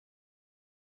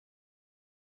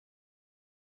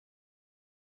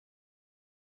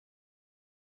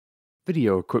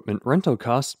Video equipment rental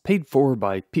costs paid for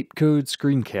by Peepcode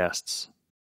Screencasts.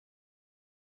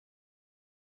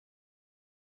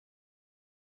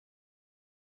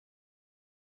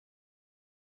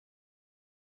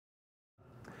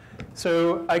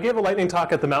 So I gave a lightning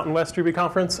talk at the Mountain West Ruby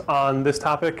conference on this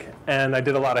topic, and I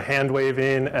did a lot of hand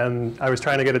waving, and I was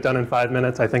trying to get it done in 5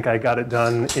 minutes. I think I got it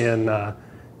done in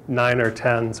 9 or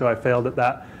 10, so I failed at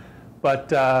that.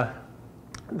 But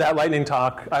that lightning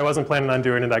talk, I wasn't planning on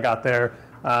doing it. I got there,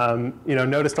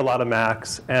 noticed a lot of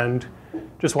Macs, and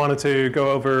just wanted to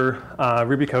go over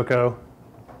RubyCocoa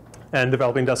and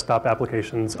developing desktop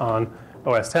applications on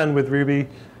OS 10 with Ruby.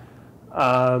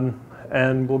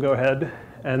 And we'll go ahead.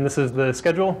 And this is the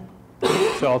schedule.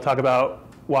 So I'll talk about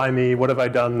why me, what have I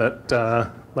done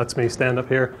that lets me stand up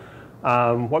here,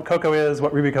 what Cocoa is,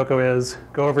 what RubyCocoa is,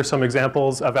 go over some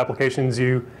examples of applications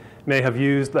you may have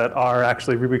used that are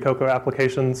actually RubyCocoa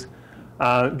applications,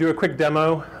 do a quick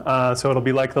demo, so it'll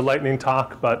be like the lightning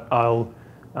talk, but I'll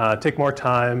take more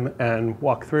time and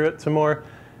walk through it some more.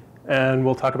 And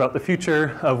we'll talk about the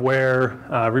future of where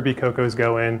RubyCocoa is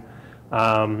going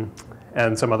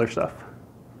and some other stuff.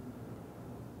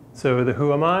 So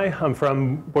who am I? I'm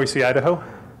from Boise, Idaho.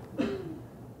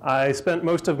 I spent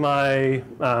most of my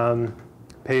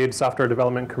paid software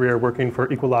development career working for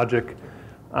Equalogic.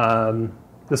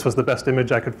 This was the best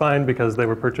image I could find because they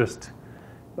were purchased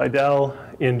by Dell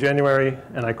in January,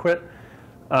 and I quit.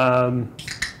 And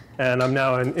I'm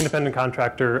now an independent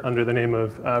contractor under the name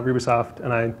of RubySoft,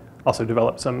 and I also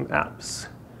developed some apps.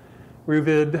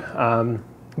 Ruvid,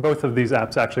 both of these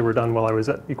apps actually were done while I was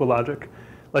at Equalogic.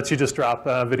 Lets you just drop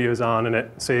videos on, and it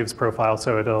saves profile,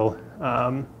 so it'll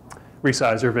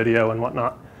resize your video and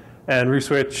whatnot. And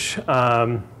RuSwitch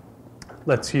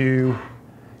lets you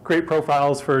create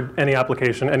profiles for any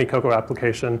application, any Cocoa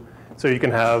application, so you can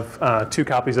have 2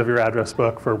 copies of your address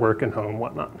book for work and home,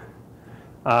 whatnot.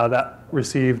 That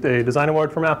received a design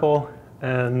award from Apple,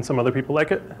 and some other people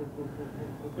like it.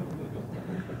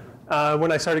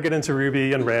 When I started getting into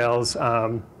Ruby and Rails,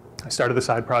 I started the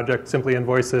side project, Simply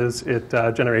Invoices. It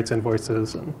generates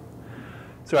invoices. And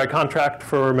so I contract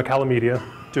for Macalla Media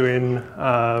doing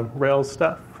Rails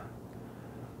stuff.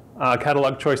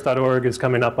 Catalogchoice.org is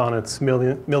coming up on its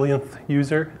millionth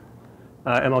user.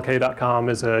 MLK.com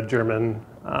is a German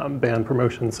band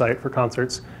promotion site for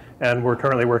concerts. And we're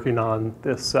currently working on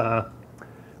this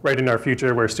Writing Our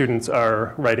Future, where students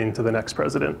are writing to the next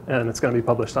president. And it's going to be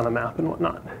published on a map and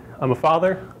whatnot. I'm a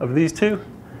father of these 2.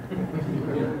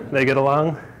 They get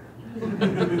along.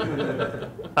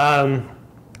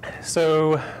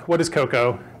 So what is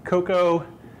Cocoa? Cocoa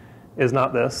is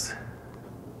not this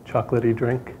chocolatey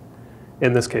drink.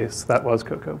 In this case, that was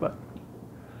Cocoa, but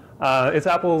it's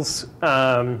Apple's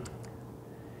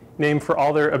name for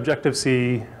all their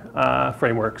Objective-C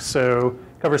frameworks. So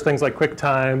covers things like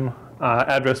QuickTime,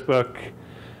 Address Book,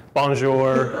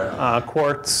 Bonjour,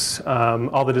 Quartz,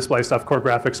 all the display stuff, Core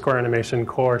Graphics, Core Animation,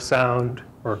 Core Sound,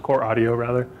 or Core Audio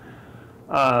rather.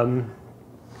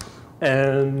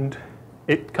 And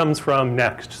it comes from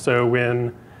Next. So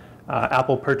when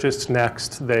Apple purchased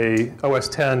Next, OS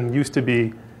 10 used to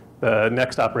be the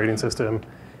Next operating system.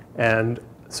 And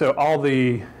so all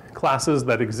the classes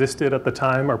that existed at the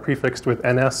time are prefixed with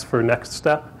NS for next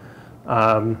step.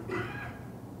 And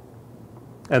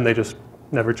they just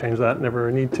never change that,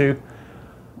 never need to.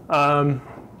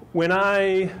 When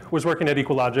I was working at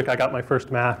Equalogic, I got my first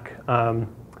Mac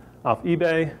off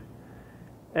eBay.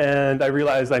 And I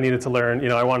realized I needed to learn,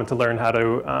 I wanted to learn how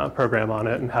to program on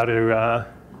it and how to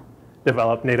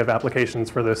develop native applications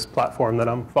for this platform that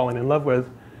I'm falling in love with.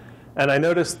 And I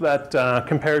noticed that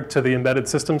compared to the embedded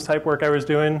systems type work I was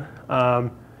doing,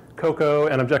 Cocoa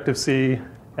and Objective-C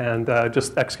and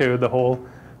just Xcode, the whole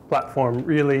platform,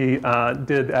 really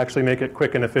did actually make it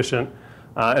quick and efficient.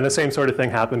 And the same sort of thing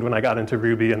happened when I got into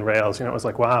Ruby and Rails. It was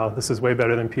like, wow, this is way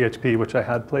better than PHP, which I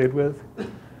had played with.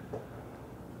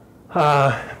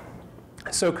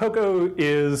 So Cocoa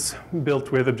is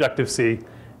built with Objective-C,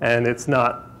 and it's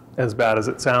not as bad as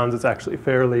it sounds. It's actually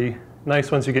fairly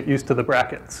nice once you get used to the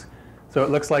brackets. So it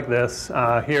looks like this.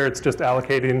 Here it's just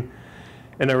allocating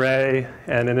an array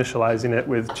and initializing it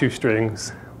with 2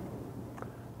 strings.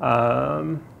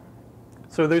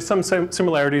 So there's some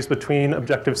similarities between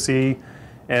Objective-C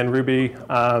and Ruby.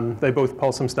 They both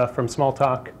pull some stuff from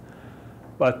Smalltalk.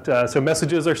 But so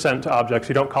messages are sent to objects.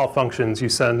 You don't call functions. You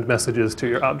send messages to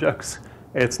your objects.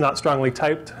 It's not strongly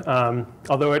typed,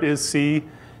 although it is C,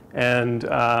 and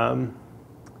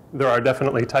there are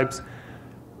definitely types.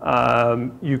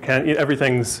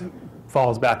 Everything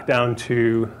falls back down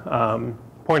to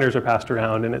pointers are passed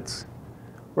around, and it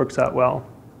works out well.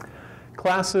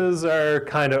 Classes are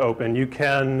kind of open. You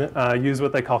can use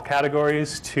what they call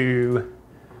categories to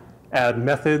add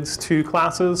methods to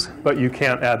classes, but you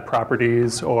can't add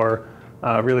properties or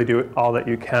really do all that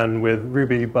you can with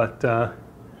Ruby, but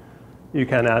you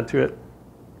can add to it.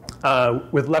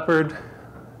 With Leopard,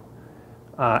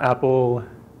 Apple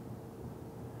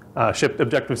shipped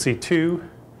Objective-C 2,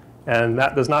 and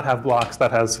that does not have blocks. That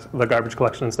has the garbage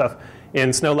collection and stuff.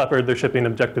 In Snow Leopard, they're shipping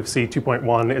Objective-C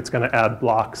 2.1. It's going to add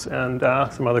blocks and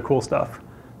some other cool stuff.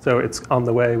 So it's on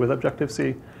the way with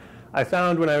Objective-C. I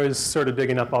found when I was sort of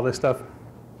digging up all this stuff,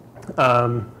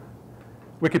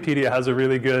 Wikipedia has a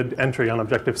really good entry on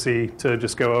Objective-C to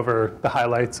just go over the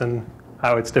highlights and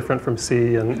how it's different from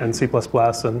C and C++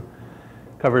 and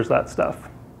covers that stuff.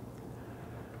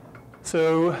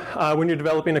 So when you're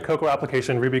developing a Cocoa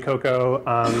application, RubyCocoa,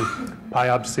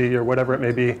 PyObc, or whatever it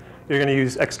may be, you're going to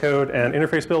use Xcode and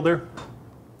Interface Builder.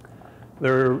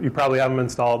 You probably have them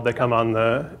installed. They come on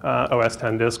the OS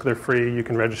X disk. They're free. You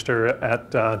can register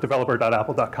at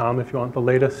developer.apple.com if you want the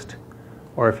latest,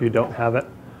 or if you don't have it.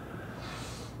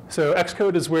 So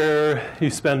Xcode is where you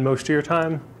spend most of your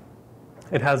time.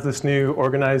 It has this new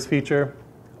organize feature.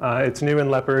 It's new in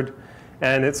Leopard.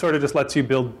 And it sort of just lets you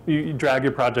build, you drag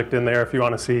your project in there if you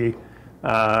want to see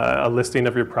a listing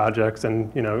of your projects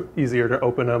and, easier to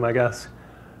open them, I guess.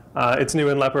 It's new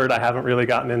in Leopard. I haven't really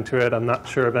gotten into it. I'm not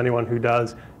sure of anyone who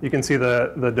does. You can see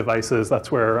the devices.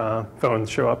 That's where phones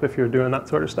show up if you're doing that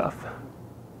sort of stuff.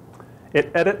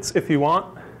 It edits if you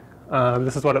want.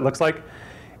 This is what it looks like.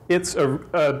 It's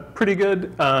a pretty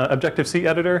good Objective-C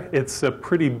editor. It's a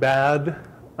pretty bad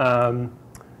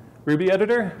Ruby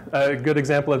editor. A good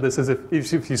example of this is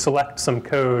if you select some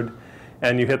code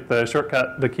and you hit the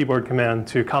shortcut, the keyboard command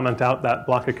to comment out that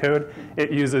block of code,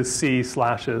 it uses C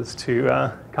slashes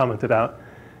to comment it out.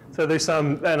 So there's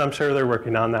some, and I'm sure they're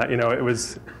working on that. It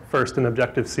was first an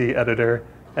Objective-C editor,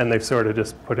 and they've sort of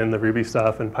just put in the Ruby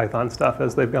stuff and Python stuff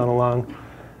as they've gone along.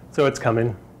 So it's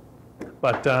coming.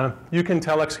 But you can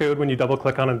tell Xcode when you double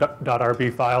click on a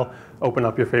 .rb file, open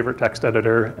up your favorite text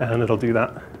editor, and it'll do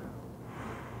that.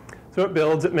 So it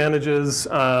builds, it manages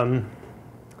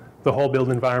the whole build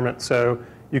environment. So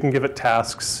you can give it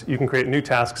tasks. You can create new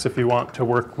tasks if you want to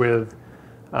work with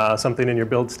something in your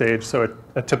build stage. So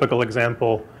a typical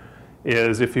example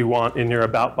is if you want in your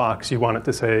about box, you want it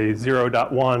to say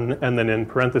 0.1 and then in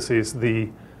parentheses the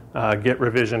git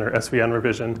revision or SVN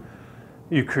revision.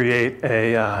 You create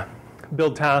a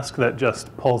build task that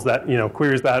just pulls that,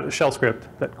 queries that, a shell script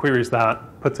that queries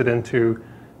that, puts it into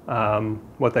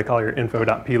what they call your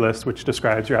info.plist, which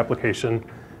describes your application,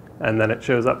 and then it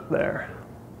shows up there.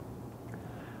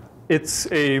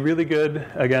 It's a really good,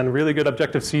 again, really good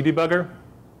Objective-C debugger.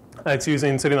 It's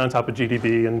sitting on top of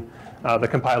GDB, and the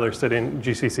compiler sitting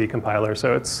GCC compiler,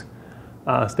 so it's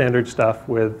standard stuff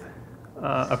with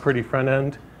a pretty front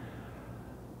end.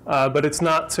 But it's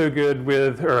not so good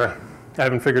with, or I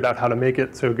haven't figured out how to make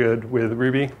it so good with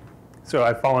Ruby. So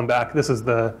I've fallen back. This is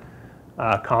the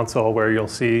console where you'll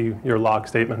see your log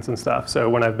statements and stuff. So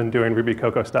when I've been doing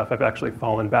RubyCocoa stuff, I've actually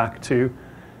fallen back to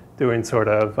doing sort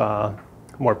of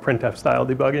more printf style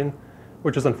debugging,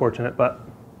 which is unfortunate, but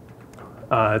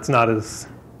it's not as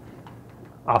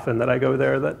often that I go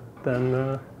there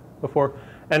than before.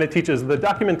 And it teaches the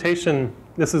documentation.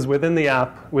 This is within the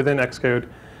app, within Xcode.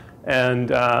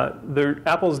 And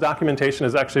Apple's documentation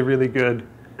is actually really good.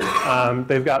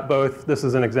 They've got both. This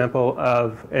is an example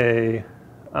of a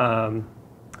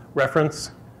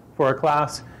reference for a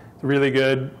class. It's really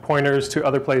good pointers to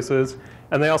other places.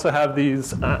 And they also have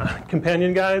these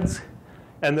companion guides.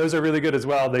 And those are really good as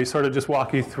well. They sort of just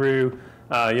walk you through,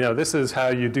 this is how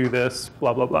you do this,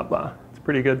 blah, blah, blah, blah. It's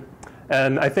pretty good.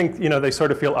 And I think, they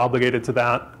sort of feel obligated to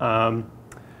that.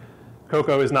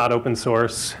 Cocoa is not open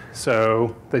source,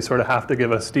 so they sort of have to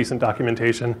give us decent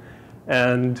documentation.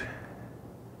 And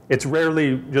it's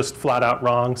rarely just flat out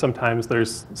wrong. Sometimes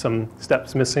there's some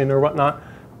steps missing or whatnot,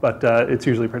 but it's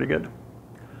usually pretty good.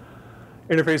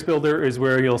 Interface Builder is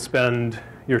where you'll spend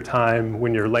your time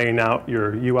when you're laying out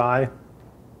your UI.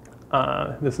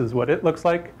 This is what it looks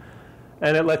like.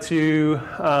 And it lets you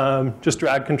just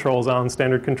drag controls on,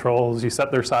 standard controls. You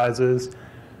set their sizes.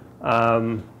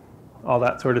 All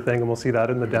that sort of thing, and we'll see that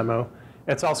in the demo.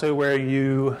 It's also where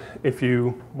you, if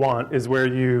you want, is where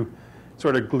you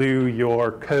sort of glue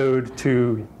your code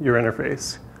to your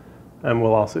interface. And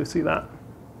we'll also see that.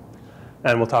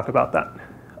 And we'll talk about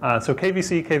that. So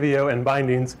KVC, KVO, and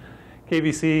bindings.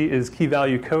 KVC is key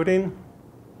value coding.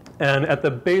 And at the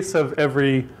base of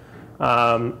every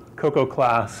Cocoa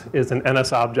class is an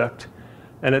NS object.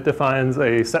 And it defines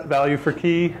a set value for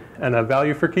key and a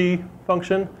value for key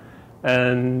function.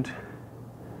 And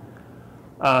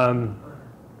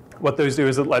what those do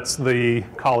is it lets the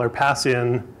caller pass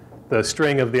in the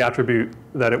string of the attribute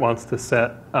that it wants to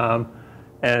set.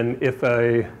 And if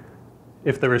the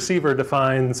receiver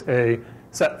defines a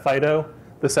set Fido,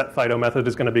 the set Fido method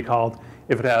is going to be called.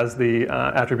 If it has the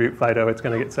attribute Fido, it's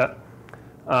going to get set.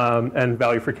 And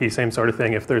value for key, same sort of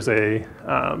thing. If there's a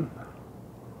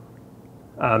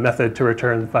method to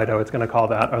return Fido, it's going to call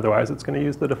that. Otherwise, it's going to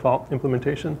use the default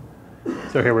implementation.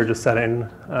 So here we're just setting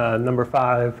number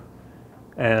 5,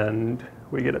 and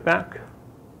we get it back.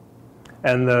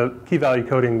 And the key value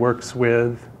coding works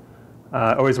with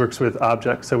always works with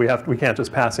objects. So we can't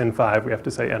just pass in 5. We have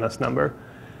to say NS number.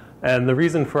 And the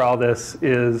reason for all this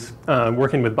is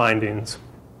working with bindings.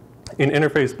 In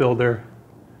Interface Builder,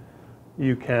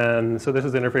 you can, so this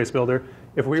is Interface Builder.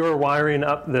 If we were wiring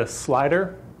up this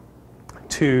slider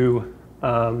to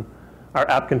our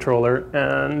app controller,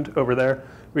 and over there,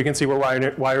 we can see we're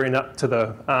wiring up to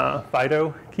the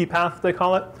Fido key path, they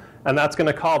call it. And that's going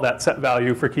to call that set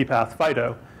value for key path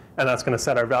Fido. And that's going to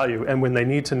set our value. And when they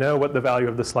need to know what the value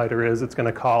of the slider is, it's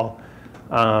going to call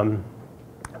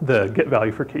the get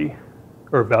value for key,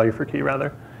 or value for key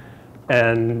rather.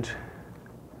 And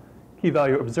key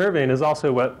value observing is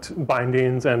also what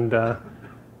bindings and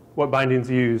what bindings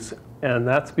use. And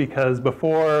that's because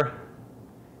before,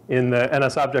 in the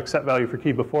NS object set value for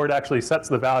key, before it actually sets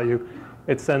the value,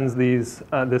 it sends these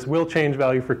this will change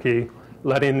value for key,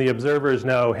 letting the observers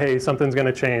know, hey, something's going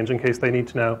to change in case they need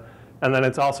to know. And then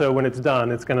it's also, when it's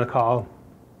done, it's going to call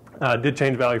did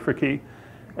change value for key.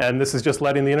 And this is just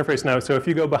letting the interface know. So if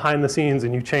you go behind the scenes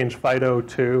and you change Fido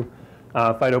to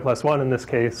Fido +1 in this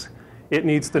case, it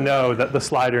needs to know that the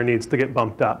slider needs to get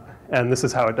bumped up. And this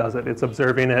is how it does it. It's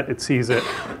observing it. It sees it.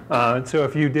 And so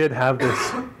if you did have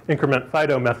this increment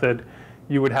Fido method,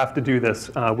 you would have to do this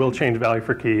will change value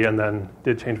for key and then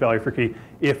did change value for key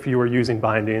if you were using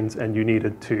bindings and you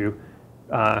needed to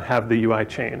have the UI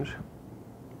change.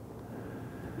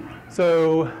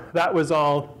 So that was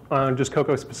all just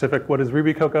Cocoa specific. What is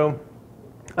RubyCocoa?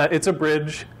 It's a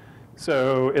bridge.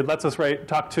 So it lets us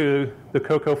talk to the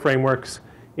Cocoa frameworks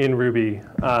in Ruby.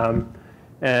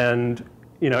 And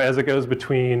as it goes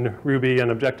between Ruby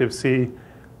and Objective-C,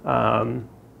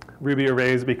 Ruby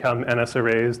arrays become NS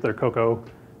arrays. They're Cocoa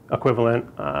equivalent.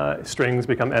 Strings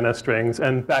become NS strings,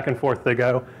 and back and forth they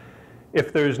go.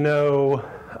 If there's no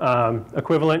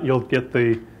equivalent, you'll get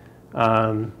the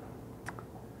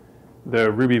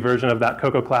Ruby version of that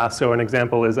Cocoa class. So an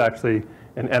example is actually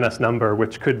an NS number,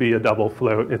 which could be a double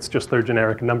float. It's just their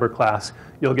generic number class.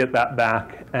 You'll get that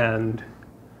back, and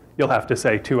you'll have to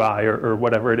say 2i or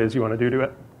whatever it is you want to do to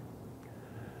it.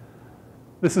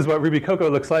 This is what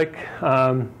RubyCocoa looks like.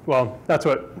 Well, that's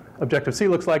what Objective-C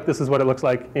looks like. This is what it looks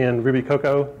like in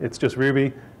RubyCocoa. It's just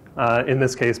Ruby. In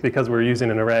this case, because we're using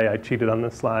an array, I cheated on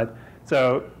this slide.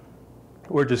 So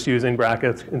we're just using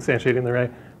brackets, instantiating the array.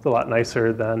 It's a lot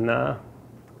nicer than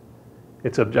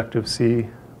its Objective-C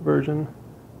version.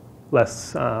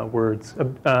 Less words.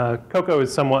 Cocoa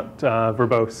is somewhat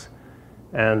verbose.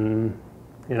 And,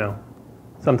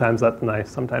 sometimes that's nice,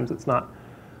 sometimes it's not.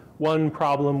 One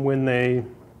problem when they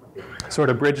sort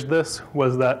of bridged this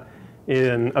was that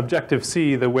in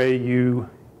Objective-C, the way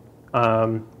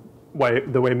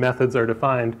methods are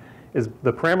defined is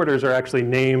the parameters are actually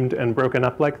named and broken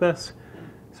up like this.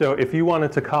 So if you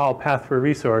wanted to call path for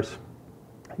resource,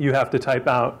 you have to type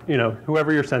out,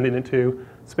 whoever you're sending it to,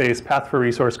 space path for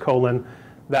resource :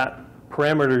 that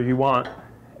parameter you want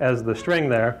as the string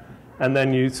there, and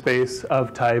then use space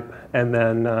of type, and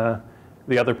then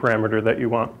the other parameter that you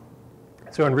want.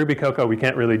 So in RubyCocoa, we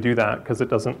can't really do that because it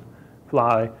doesn't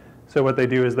fly. So what they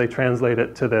do is they translate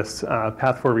it to this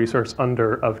path for resource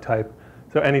under of type.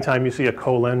 So anytime you see a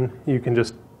colon, you can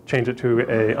just change it to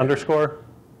a underscore.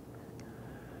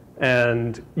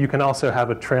 And you can also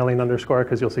have a trailing underscore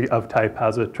because you'll see of type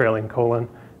has a trailing colon.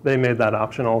 They made that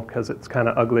optional because it's kind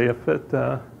of ugly if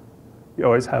you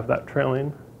always have that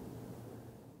trailing.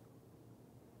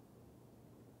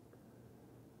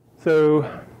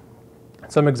 So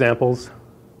some examples.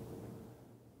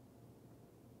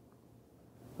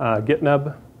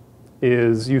 GitNub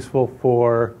is useful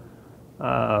for,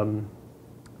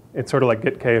 it's sort of like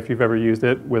GitK if you've ever used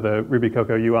it with a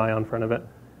RubyCocoa UI on front of it.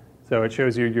 So it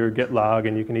shows you your Git log,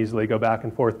 and you can easily go back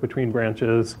and forth between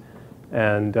branches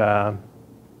and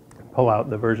pull out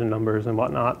the version numbers and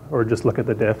whatnot, or just look at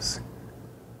the diffs.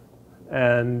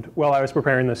 And while I was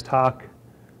preparing this talk,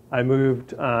 I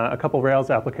moved a couple Rails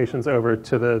applications over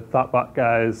to the Thoughtbot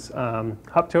guys'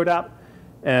 Hoptoad app.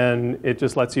 And it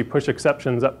just lets you push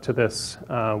exceptions up to this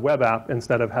web app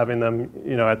instead of having them,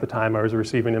 at the time I was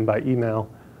receiving them by email.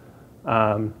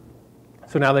 So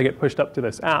now they get pushed up to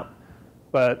this app.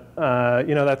 But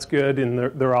that's good, and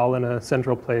they're all in a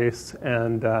central place,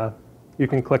 and you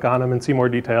can click on them and see more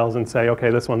details and say, okay,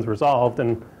 this one's resolved,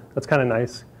 and that's kind of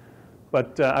nice.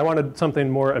 But I wanted something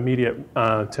more immediate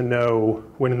to know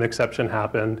when an exception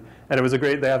happened, and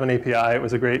they have an API. It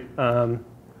was a great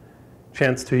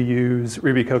chance to use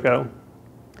RubyCocoa.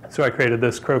 So I created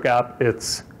this Cooke app.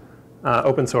 It's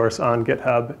open source on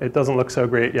GitHub. It doesn't look so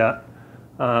great yet,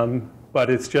 but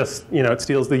it's just, it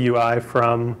steals the UI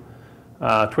from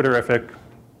Twitterific,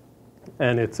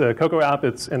 and it's a Cocoa app.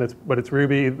 But it's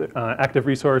Ruby. The, active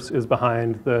resource is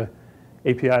behind the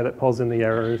API that pulls in the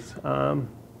errors.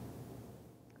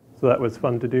 So that was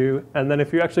fun to do. And then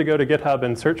if you actually go to GitHub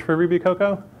and search for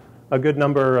RubyCocoa, a good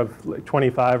number of like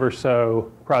 25 or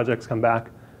so projects come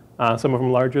back. Some of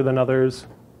them larger than others.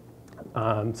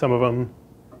 Some of them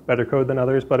better code than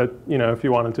others. But if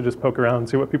you wanted to just poke around and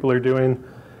see what people are doing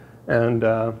and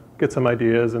get some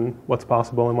ideas and what's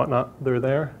possible and whatnot, they're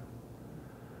there.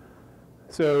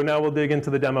 So now we'll dig into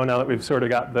the demo now that we've sort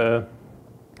of got the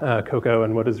Cocoa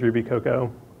and what is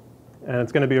RubyCocoa. And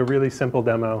it's going to be a really simple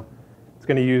demo. It's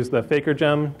going to use the faker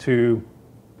gem to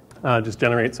just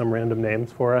generate some random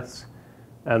names for us.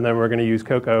 And then we're going to use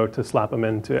Cocoa to slap them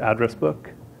into address book.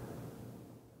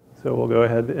 So we'll go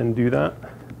ahead and do that.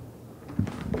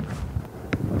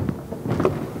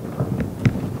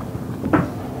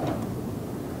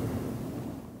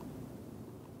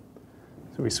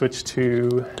 So we switch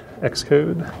to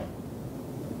Xcode.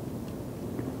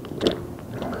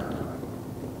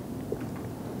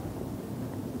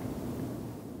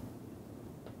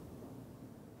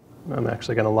 I'm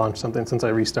actually going to launch something. Since I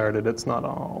restarted, it's not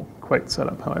all quite set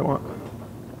up how I want.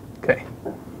 OK.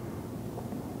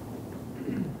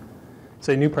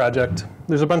 Say new project.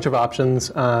 There's a bunch of options.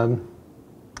 But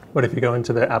if you go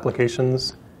into the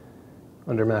applications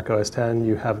under Mac OS X,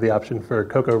 you have the option for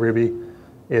Cocoa Ruby.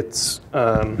 It's,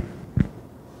 of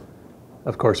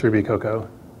course, RubyCocoa.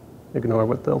 Ignore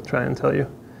what they'll try and tell you.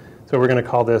 So we're going to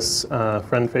call this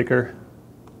friend faker.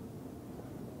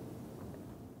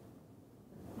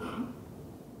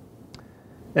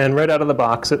 And right out of the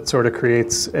box, it sort of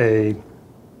creates a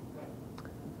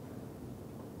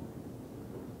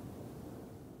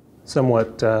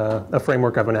somewhat a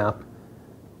framework of an app.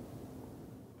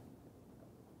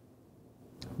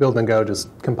 Build and Go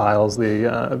just compiles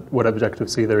the what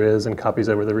Objective-C there is and copies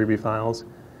over the Ruby files.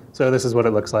 So this is what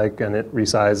it looks like, and it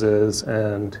resizes,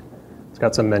 and it's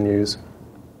got some menus.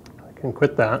 I can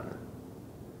quit that.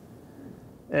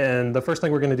 And the first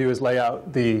thing we're going to do is lay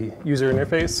out the user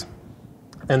interface.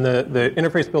 And the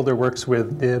interface builder works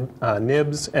with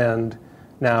nibs and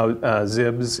now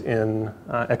zibs in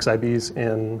XIBs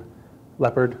in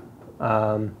Leopard.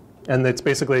 And it's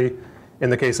basically, in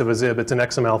the case of a zib, it's an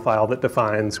XML file that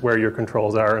defines where your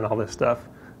controls are and all this stuff.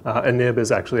 A nib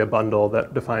is actually a bundle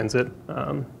that defines it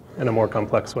in a more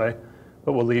complex way.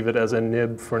 But we'll leave it as a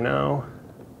nib for now.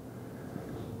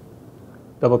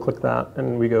 Double click that,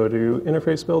 and we go to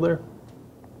interface builder.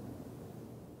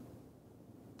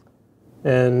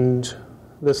 And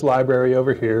this library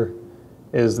over here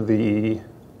is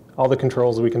all the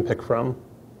controls we can pick from.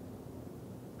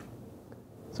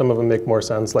 Some of them make more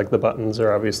sense, like the buttons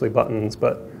are obviously buttons,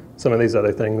 but some of these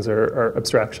other things are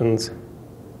abstractions.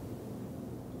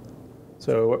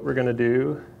 So what we're going to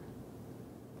do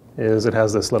is it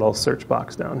has this little search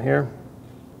box down here.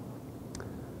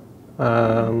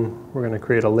 We're going to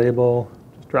create a label,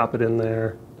 just drop it in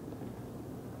there.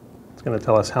 It's going to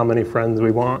tell us how many friends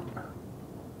we want.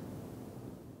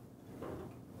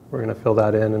 We're going to fill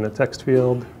that in a text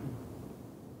field.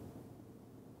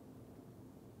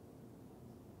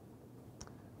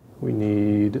 We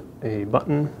need a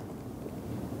button.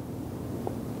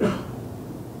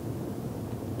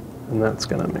 And that's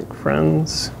going to make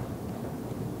friends.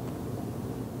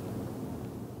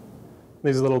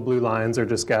 These little blue lines are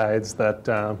just guides that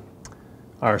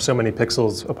are so many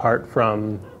pixels apart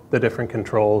from the different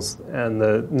controls, and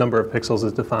the number of pixels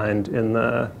is defined in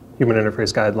the human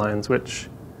interface guidelines, which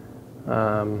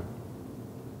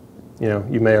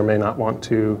you may or may not want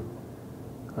to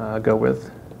go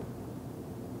with.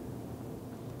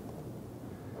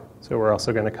 So we're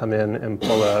also going to come in and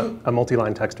pull a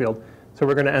multi-line text field. So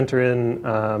we're going to enter in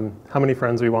how many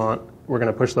friends we want. We're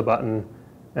going to push the button,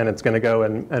 and it's going to go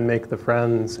and make the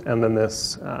friends. And then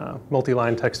this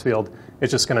multi-line text field is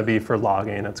just going to be for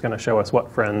logging. It's going to show us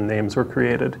what friend names were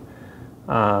created.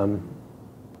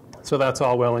 So that's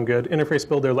all well and good. Interface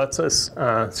Builder lets us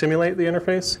simulate the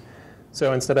interface.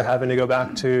 So instead of having to go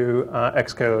back to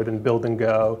Xcode and build and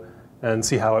go and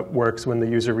see how it works when the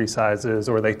user resizes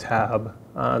or they tab,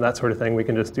 that sort of thing, we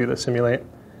can just do the simulate.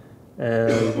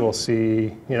 and we'll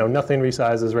see, nothing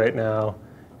resizes right now.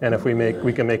 And if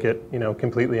we can make it,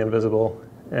 completely invisible,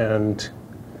 and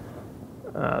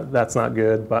that's not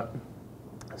good. But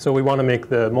so we want to make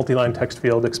the multi-line text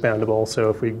field expandable. So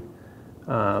if we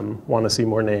want to see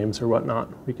more names or whatnot,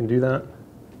 we can do that.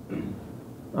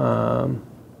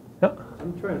 Yeah.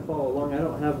 I'm trying to follow along. I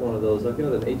don't have one of those. I've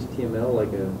got an HTML,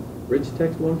 like a rich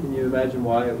text one. Can you imagine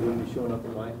why it wouldn't be showing up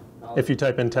in my college? If you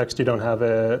type in text, you don't have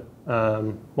a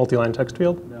multi-line text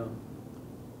field? No.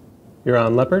 You're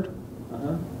on Leopard?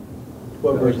 Uh-huh.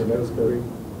 What version of Xcode?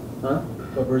 Huh?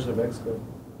 What version of Xcode?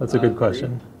 That's a good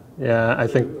question. Yeah, I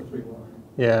think, 3.1.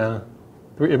 yeah.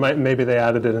 Maybe they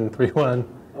added it in 3.1.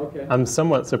 Okay. I'm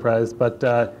somewhat surprised, but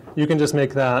you can just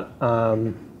make that,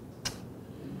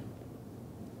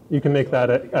 you can make that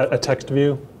a text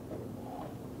view.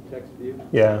 Text view?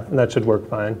 Yeah, and that should work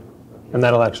fine. And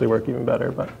that'll actually work even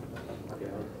better. But Okay,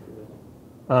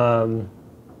 I'll just do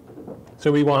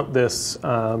so we want this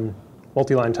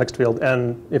multi-line text field,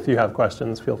 and if you have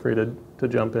questions, feel free to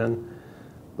jump in.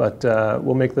 But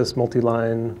we'll make this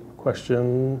multi-line text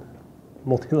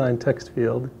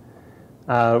field.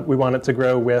 We want it to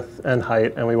grow width and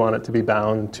height, and we want it to be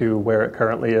bound to where it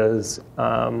currently is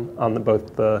on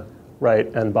both the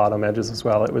right and bottom edges as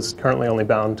well. It was currently only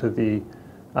bound to the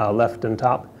left and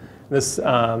top. This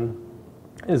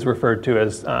is referred to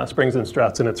as springs and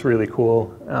struts, and it's really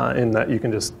cool in that you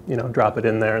can just drop it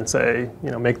in there and say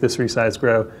make this resize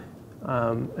grow,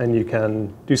 and you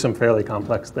can do some fairly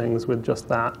complex things with just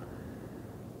that.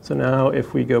 So now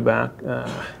if we go back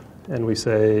and we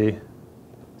say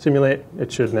simulate,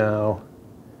 it should now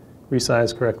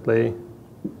resize correctly.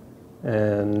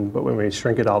 But when we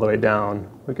shrink it all the way down,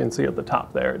 we can see at the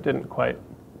top there it didn't quite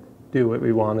do what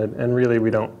we wanted. And really, we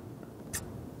don't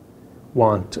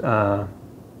want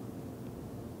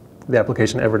the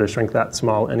application ever to shrink that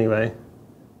small anyway.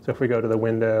 So if we go to the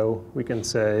window, we can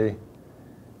say,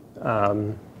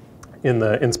 in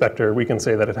the inspector, we can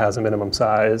say that it has a minimum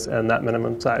size, and that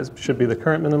minimum size should be the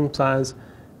current minimum size.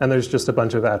 And there's just a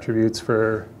bunch of attributes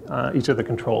for each of the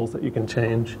controls that you can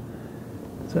change.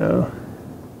 So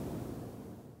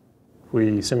if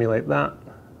we simulate that,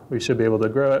 we should be able to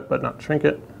grow it but not shrink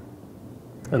it,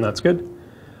 and that's good.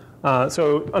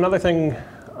 So another thing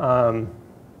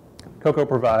Cocoa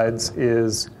provides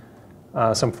is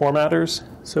some formatters.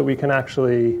 So we can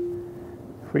actually,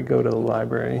 if we go to the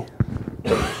library,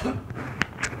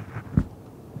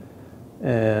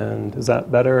 and is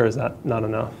that better or is that not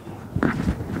enough?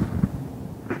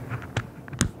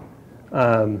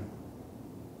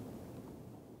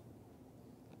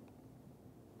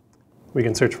 We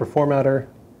can search for formatter,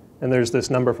 and there's this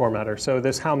number formatter. So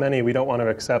this how many, we don't want to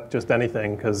accept just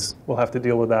anything because we'll have to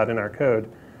deal with that in our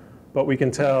code. But we can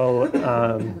tell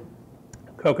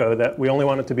Cocoa that we only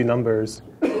want it to be numbers,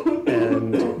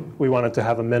 and we want it to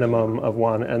have a minimum of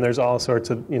 1. And there's all sorts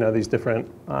of these different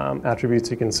attributes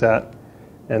you can set,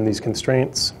 and these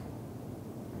constraints.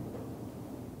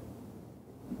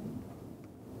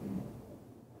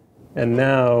 And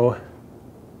now,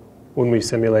 when we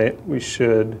simulate, we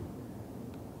should.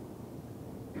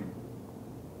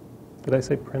 Did I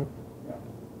say print?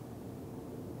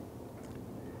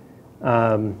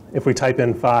 If we type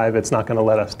in 5, it's not going to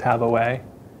let us tab away,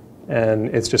 and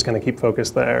it's just going to keep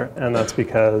focused there, and that's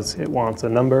because it wants a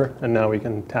number, and now we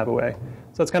can tab away.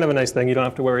 So that's kind of a nice thing. You don't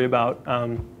have to worry about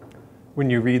when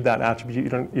you read that attribute. You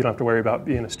don't have to worry about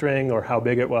being a string or how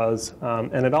big it was,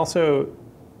 and it also,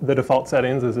 the default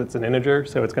settings is it's an integer,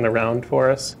 so it's going to round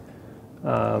for us,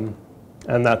 and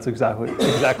that's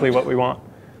exactly what we want.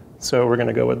 So we're going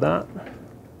to go with that.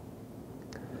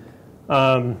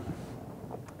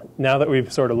 Now that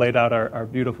we've sort of laid out our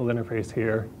beautiful interface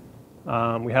here,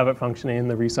 we have it functioning,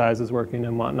 the resize is working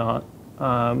and whatnot,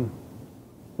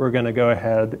 we're going to go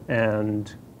ahead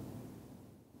and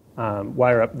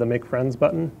wire up the Make Friends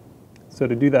button. So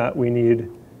to do that, we need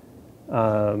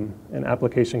an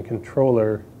application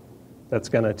controller that's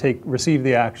going to receive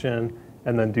the action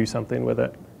and then do something with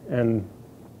it. And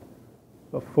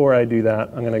before I do that,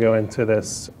 I'm going to go into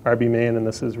this RB main, and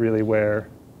this is really where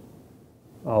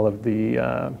all of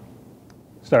the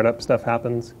startup stuff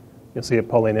happens. You'll see it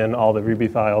pulling in all the Ruby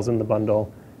files in the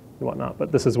bundle and whatnot.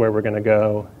 But this is where we're going to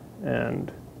go,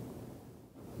 and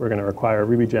we're going to require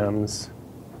Ruby gems,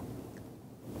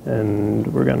 and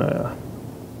we're going to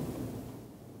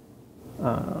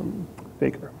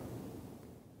Faker.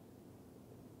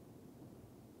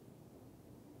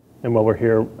 And while we're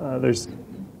here,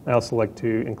 I also like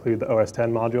to include the OS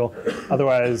 10 module.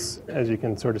 Otherwise, as you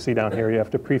can sort of see down here, you have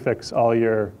to prefix all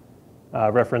your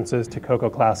references to Cocoa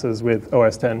classes with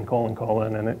OS 10 :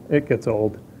 and it gets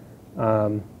old.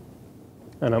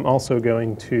 And I'm also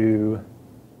going to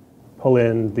pull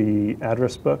in the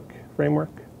address book framework.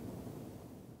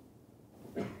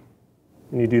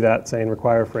 And you do that saying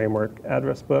require framework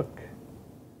address book.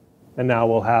 And now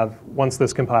we'll have, once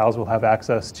this compiles, we'll have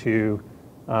access to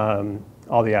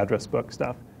all the address book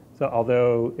stuff. So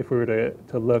although if we were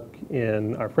to look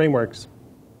in our frameworks,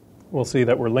 we'll see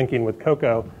that we're linking with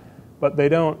Cocoa, but they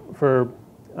don't, for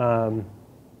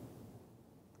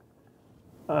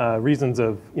reasons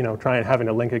of having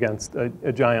to link against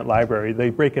a giant library, they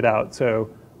break it out. So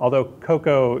although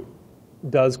Cocoa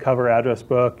does cover address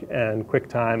book and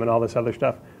QuickTime and all this other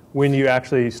stuff, when you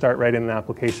actually start writing an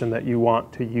application that you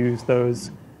want to use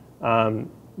those,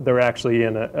 they're actually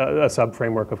in a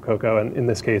sub-framework of Cocoa, and in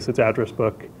this case, it's address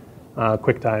book,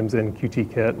 QuickTimes, and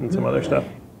Qtkit, and some other stuff.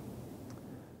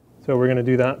 So we're going to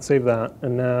do that, save that,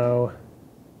 and now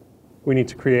we need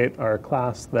to create our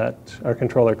class, our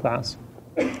controller class.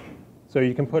 So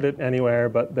you can put it anywhere,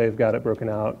 but they've got it broken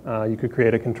out. You could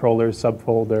create a controllers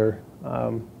subfolder,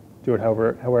 do it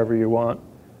however you want.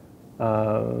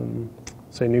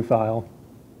 Say new file.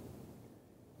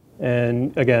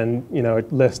 And again,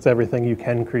 it lists everything you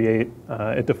can create.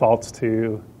 It defaults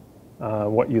to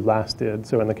what you last did.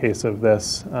 So in the case of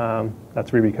this,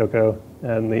 that's RubyCocoa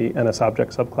and the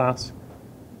NSObject subclass.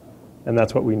 And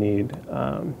that's what we need.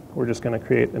 We're just going to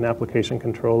create an application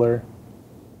controller.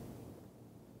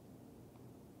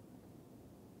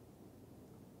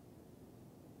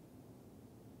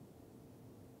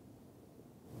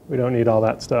 We don't need all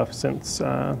that stuff since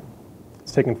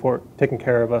it's taken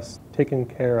care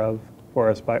of for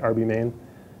us by RB main.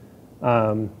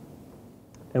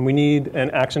 And we need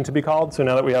an action to be called. So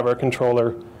now that we have our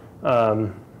controller,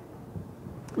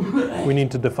 we need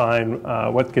to define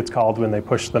what gets called when they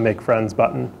push the make friends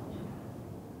button.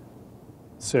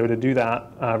 So to do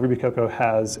that, RubyCocoa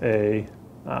has a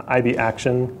IB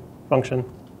action function.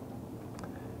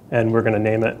 And we're going to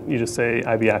name it. You just say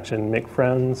IB action make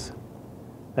friends.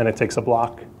 And it takes a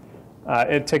block.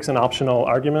 It takes an optional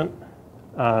argument.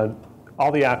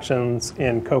 All the actions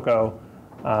in Cocoa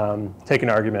take an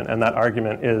argument, and that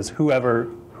argument is whoever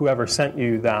sent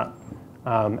you that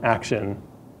action,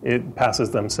 it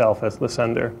passes themselves as the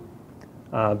sender.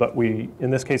 But in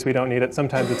this case, we don't need it.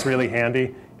 Sometimes it's really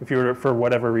handy if you were, for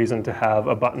whatever reason, to have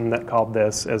a button that called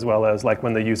this, as well as like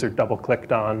when the user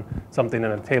double-clicked on something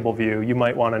in a table view, you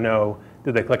might want to know,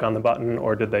 did they click on the button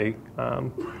or did they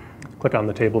click on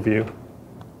the table view?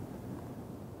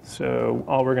 So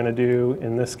all we're going to do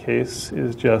in this case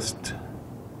is just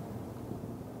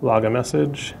log a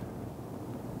message.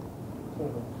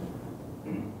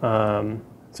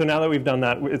 So now that we've done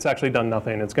that, it's actually done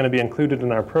nothing. It's going to be included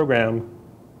in our program,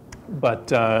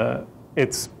 but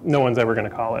no one's ever going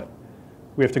to call it.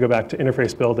 We have to go back to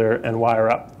Interface Builder and wire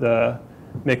up the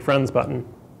Make Friends button.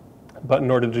 But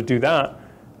in order to do that,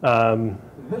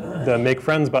 the Make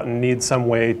Friends button needs some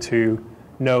way to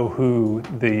know who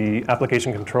the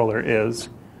application controller is.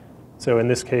 So in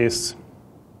this case,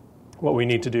 what we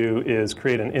need to do is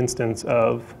create an instance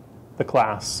of the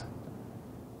class.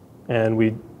 And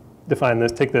we define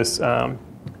this, take this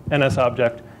NS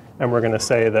object, and we're going to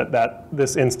say that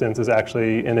this instance is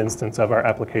actually an instance of our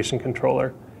application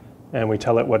controller. And we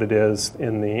tell it what it is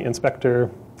in the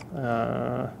inspector,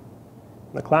 the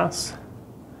class.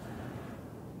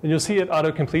 And you'll see it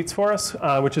auto-completes for us,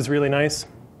 which is really nice.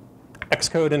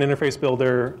 Xcode and Interface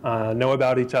Builder know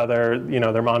about each other.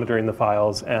 They're monitoring the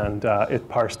files, and it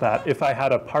parsed that. If I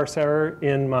had a parse error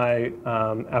in my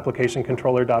application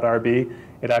controller.rb,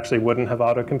 it actually wouldn't have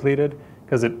auto-completed,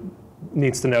 because it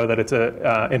needs to know that it's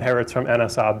inherits from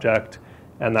NSObject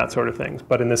and that sort of things.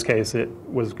 But in this case, it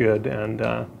was good and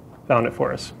found it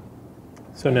for us.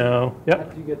 So now, How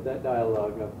did you get that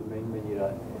dialog up the main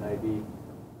menu.nib?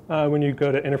 When you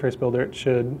go to Interface Builder, it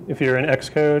should, if you're in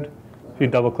Xcode, if you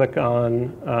double-click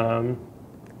on,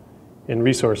 in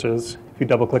Resources, if you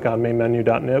double-click on main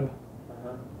menu.nib, it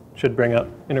should bring up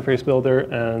Interface Builder,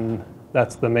 and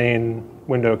that's the main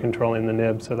window controlling the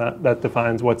nib, so that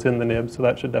defines what's in the nib, so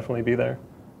that should definitely be there.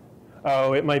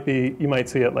 Oh, it might be, you might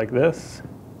see it like this.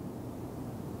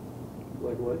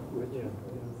 Like what? Which?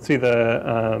 See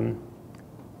the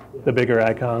bigger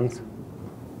icons?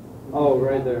 Oh,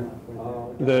 right there.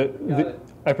 Oh, got it.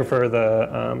 I prefer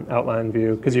the outline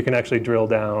view, because you can actually drill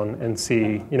down and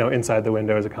see, inside the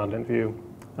window is a content view.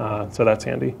 So that's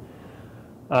handy.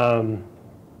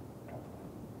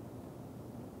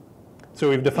 So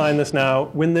we've defined this now.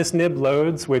 When this nib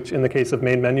loads, which in the case of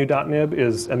main menu.nib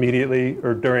is immediately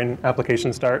or during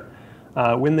application start,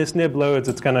 when this nib loads,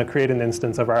 it's going to create an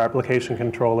instance of our application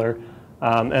controller.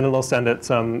 And it'll send it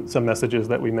some messages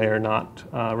that we may or not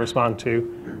respond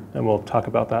to, and we'll talk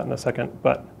about that in a second.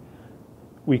 But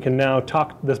we can now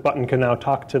talk, this button can now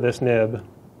talk to this nib.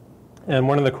 And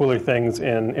one of the cooler things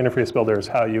in Interface Builder is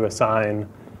how you assign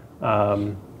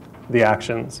the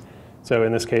actions. So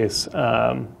in this case,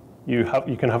 you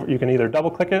can either double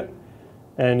click it,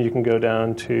 and you can go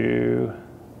down to,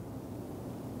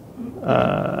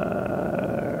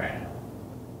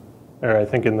 or I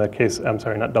think in the case, I'm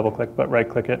sorry, not double click, but right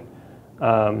click it.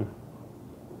 And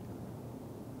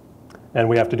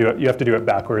we have to do it, you have to do it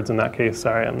backwards in that case.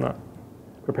 Sorry, I'm not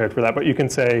prepared for that. But you can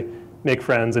say, make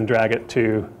friends and drag it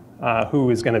to who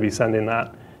is going to be sending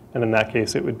that. And in that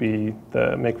case, it would be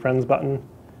the make friends button.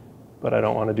 But I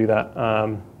don't want to do that.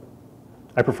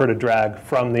 I prefer to drag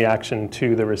from the action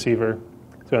to the receiver.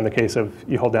 So in the case of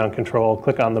you hold down Control,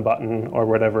 click on the button or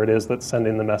whatever it is that's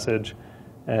sending the message,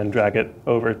 and drag it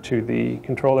over to the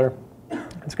controller.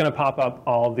 It's going to pop up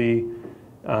all the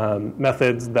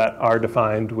methods that are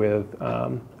defined with,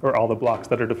 or all the blocks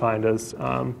that are defined as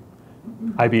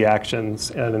IB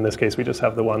actions. And in this case, we just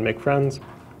have the one make friends.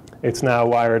 It's now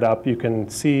wired up. You can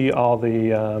see all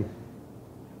the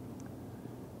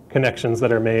connections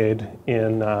that are made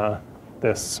in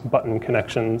this button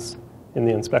connections in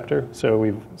the inspector. So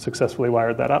we've successfully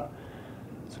wired that up.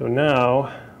 So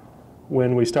now,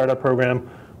 when we start our program,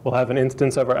 we'll have an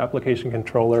instance of our application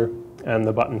controller, and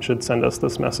the button should send us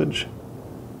this message.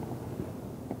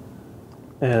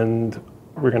 And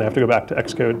we're going to have to go back to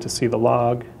Xcode to see the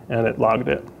log, and it logged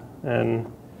it.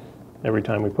 And every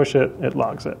time we push it, it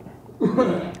logs it.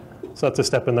 So that's a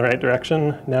step in the right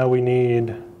direction. Now we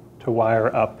need to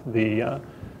wire up the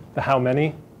how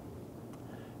many.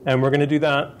 And we're going to do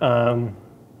that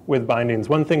with bindings.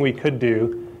 One thing we could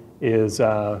do is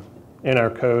in our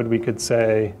code, we could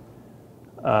say,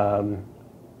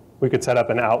 we could set up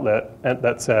an outlet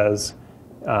that says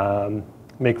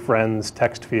make friends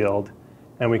text field,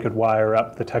 and we could wire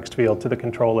up the text field to the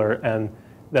controller, and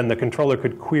then the controller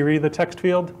could query the text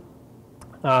field.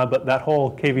 But that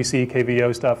whole KVC,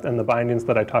 KVO stuff and the bindings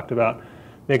that I talked about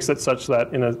makes it such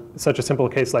that in such a simple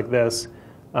case like this,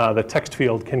 the text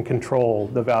field can control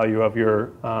the value of your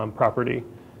property.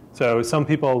 So some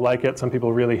people like it, some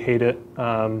people really hate it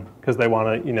because they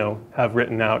want to, have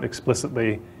written out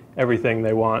explicitly everything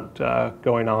they want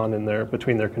going on in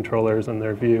between their controllers and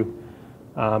their view.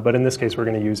 But in this case, we're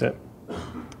going to use it.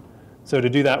 So to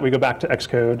do that, we go back to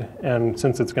Xcode, and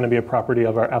since it's going to be a property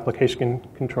of our application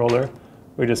controller,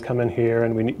 we just come in here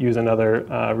and we use another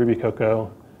RubyCocoa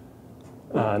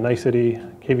nicety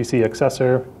KVC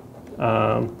accessor,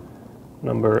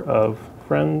 number of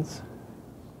friends.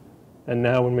 And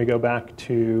now when we go back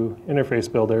to Interface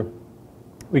Builder,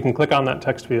 we can click on that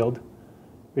text field.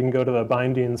 We can go to the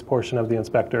bindings portion of the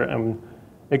inspector, and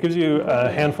it gives you a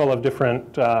handful of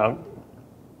different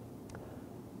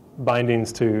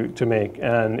bindings to make.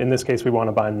 And in this case, we want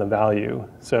to bind the value.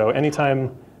 So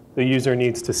anytime the user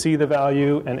needs to see the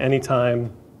value, and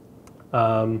anytime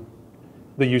the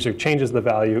user changes the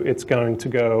value, it's going to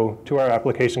go to our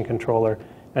application controller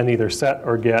and either set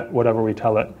or get whatever we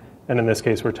tell it. And in this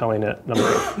case, we're telling it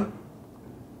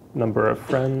number of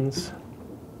friends.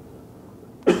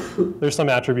 There's some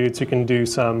attributes. You can do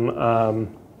some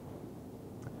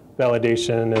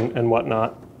validation and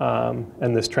whatnot,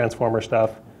 and this transformer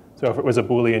stuff. So if it was a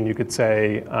Boolean, you could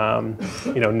say,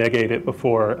 negate it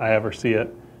before I ever see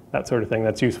it. That sort of thing.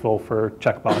 That's useful for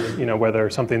checkbox, whether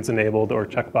something's enabled or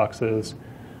checkboxes,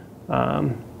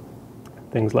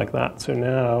 things like that. So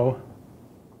now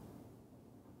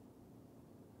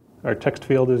our text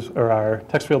field is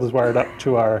wired up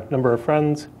to our number of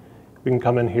friends. We can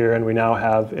come in here and we now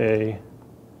have a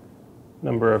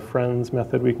number of friends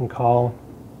method we can call.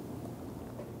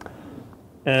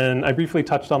 And I briefly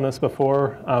touched on this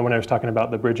before when I was talking about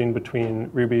the bridging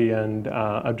between Ruby and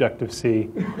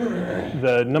Objective-C.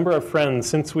 The number of friends,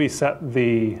 since we set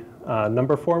the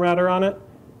number formatter on it,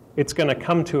 it's going to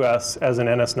come to us as an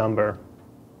NS number.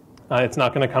 It's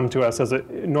not going to come to us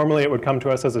normally it would come to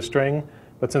us as a string,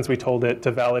 but since we told it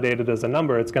to validate it as a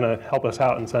number, it's going to help us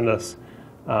out and send us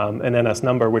an NS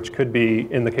number, which could be,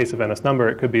 in the case of NS number,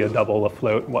 it could be a double, a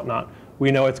float, and whatnot. We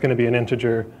know it's going to be an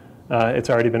integer. It's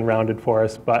already been rounded for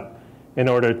us, but in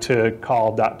order to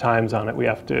call .times on it, we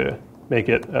have to make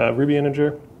it a Ruby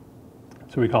integer.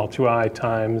 So we call 2i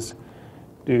times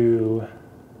do,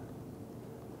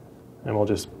 and we'll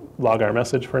just log our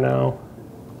message for now.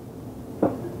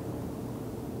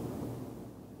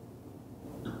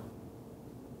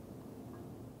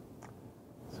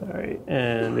 Sorry,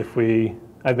 and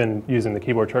I've been using the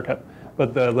keyboard shortcut,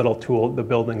 but the little tool, the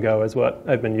build and go, is what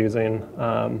I've been using.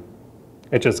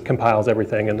 It just compiles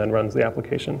everything and then runs the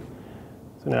application.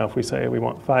 So now if we say we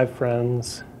want 5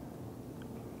 friends,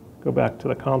 go back to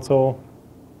the console,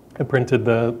 it printed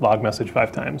the log message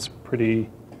 5 times. Pretty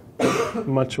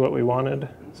much what we wanted.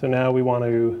 So now we want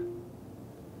to,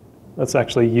 let's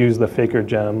actually use the faker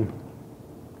gem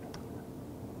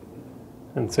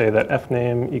and say that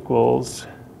fname equals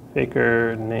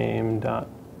faker name dot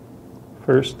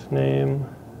first name,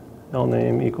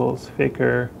 lname equals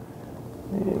faker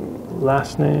name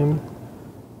last name.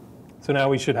 So now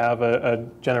we should have a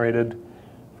generated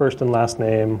first and last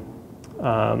name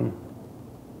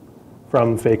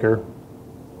from faker.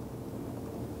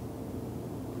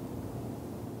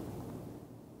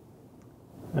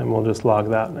 And we'll just log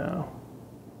that now.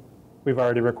 We've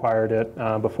already required it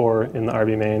before in the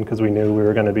RB main because we knew we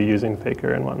were going to be using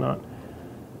faker and whatnot.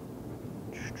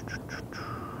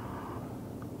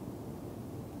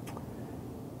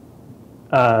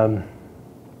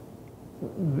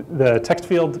 The text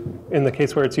field, in the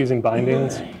case where it's using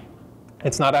bindings,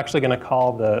 it's not actually going to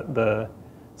call the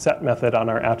set method on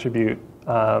our attribute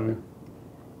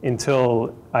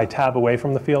until I tab away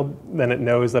from the field. Then it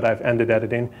knows that I've ended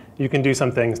editing. You can do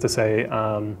some things to say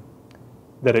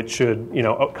that it should,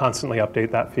 constantly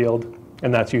update that field,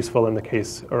 and that's useful in the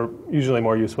case, or usually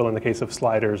more useful in the case of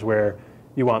sliders, where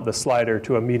you want the slider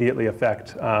to immediately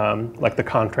affect, like the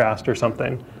contrast or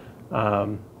something.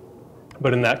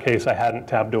 But in that case, I hadn't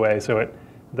tabbed away, so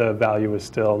the value is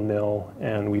still nil,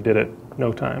 and we did it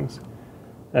no times.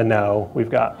 And now we've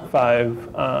got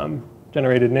 5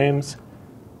 generated names,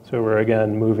 so we're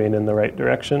again moving in the right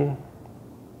direction.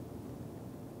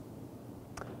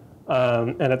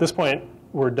 And at this point,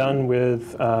 we're done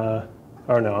with, oh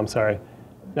no, I'm sorry.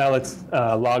 Now let's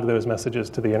log those messages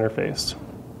to the interface.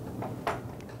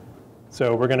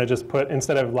 So we're going to just put,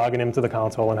 instead of logging them to the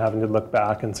console and having to look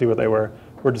back and see what they were,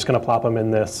 we're just going to plop them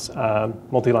in this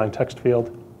multi-line text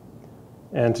field.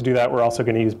 And to do that, we're also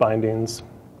going to use bindings.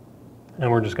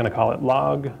 And we're just going to call it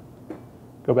log.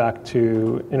 Go back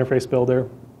to interface builder.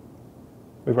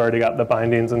 We've already got the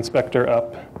bindings inspector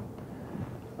up.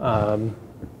 And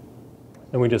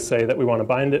we just say that we want to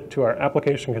bind it to our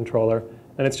application controller.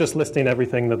 And it's just listing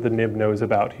everything that the nib knows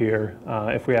about here.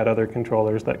 If we had other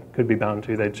controllers that could be bound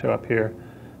to, they'd show up here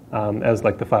as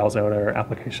like the files owner,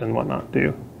 application, whatnot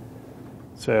do.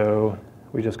 So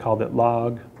we just called it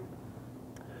log.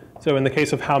 So in the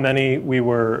case of how many, we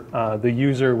were, the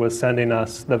user was sending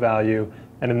us the value,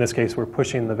 and in this case, we're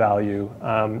pushing the value,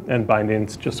 and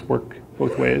bindings just work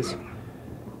both ways.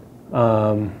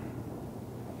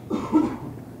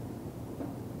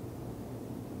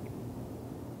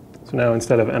 So now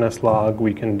instead of nslog,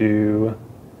 we can do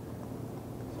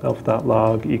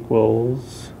self.log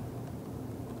equals,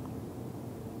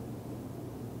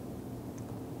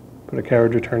 put a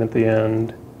carriage return at the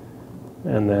end,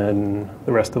 and then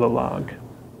the rest of the log.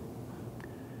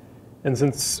 And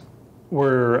since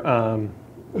we're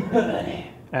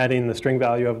adding the string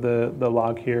value of the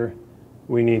log here,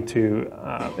 we need to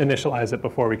initialize it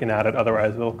before we can add it.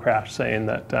 Otherwise, it'll crash saying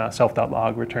that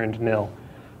self.log returned nil.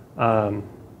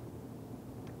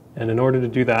 And in order to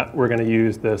do that, we're going to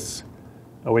use this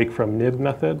awake from nib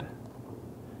method.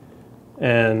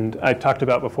 And I talked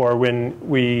about before,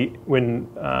 when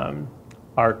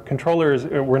our controllers,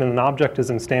 when an object is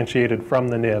instantiated from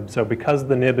the nib, so because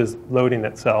the nib is loading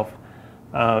itself,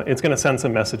 it's going to send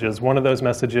some messages. One of those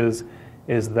messages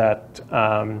is that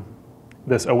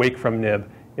this awake from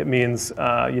nib. It means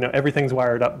everything's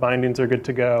wired up, bindings are good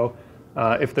to go.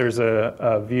 If there's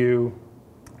a view,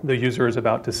 the user is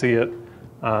about to see it.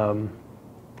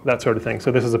 That sort of thing.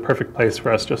 So this is a perfect place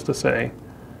for us just to say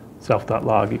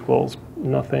self.log equals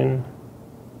nothing,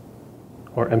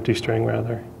 or empty string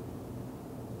rather.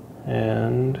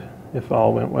 And if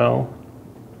all went well,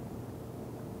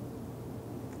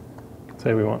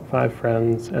 say we want 5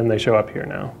 friends, and they show up here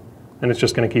now. And it's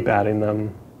just going to keep adding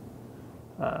them.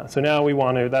 So now we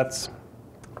want to, that's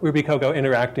RubyCocoa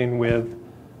interacting with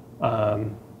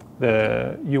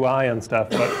the UI and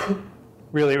stuff, but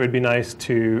really, it would be nice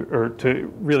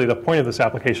really the point of this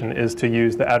application is to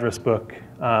use the address book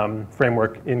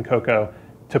framework in Cocoa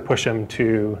to push them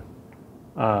to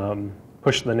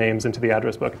push the names into the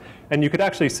address book. And you could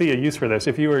actually see a use for this.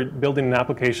 If you were building an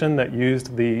application that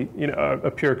used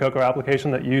a pure Cocoa application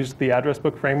that used the address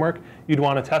book framework, you'd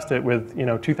want to test it with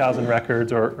 2,000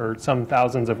 records or some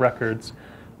thousands of records.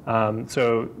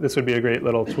 So this would be a great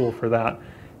little tool for that.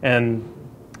 And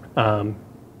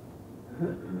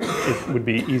it would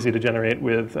be easy to generate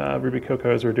with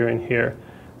RubyCocoa as we're doing here.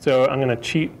 So I'm going to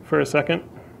cheat for a second.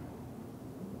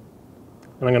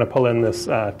 And I'm going to pull in this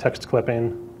text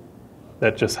clipping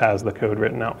that just has the code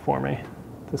written out for me.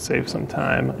 to save some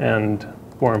time and,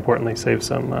 more importantly, save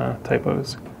some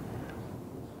typos.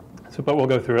 So, but we'll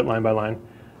go through it line by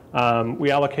line.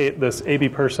 We allocate this AB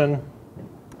person.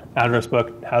 Address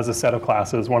book has a set of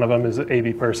classes. One of them is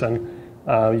AB person.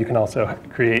 You can also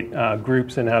create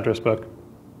groups in address book,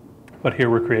 but here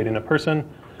we're creating a person.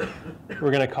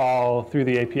 We're going to call through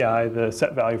the API the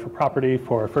set value for property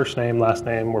for first name, last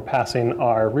name. We're passing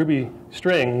our Ruby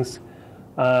strings,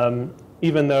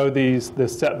 even though this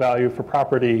set value for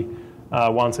property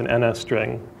wants an NS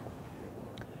string.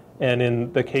 And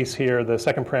in the case here, the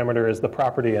second parameter is the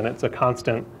property, and it's a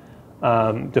constant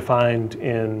defined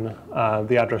in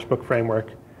the address book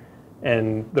framework.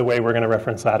 And the way we're going to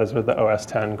reference that is with the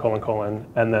OS10::,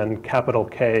 and then capital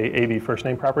K AB first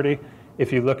name property.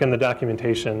 If you look in the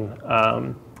documentation,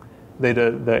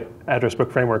 the address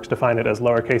book frameworks define it as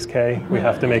lowercase k. We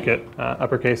have to make it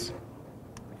uppercase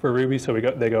for Ruby, so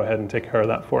they go ahead and take care of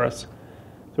that for us.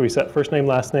 So we set first name,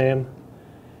 last name.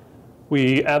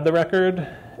 We add the record,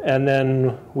 and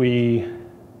then we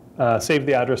save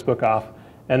the address book off.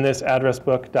 And this address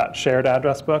book.shared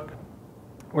address book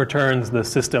returns the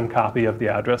system copy of the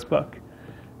address book.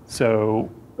 So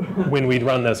when we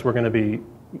run this, we're going to be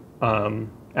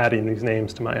adding these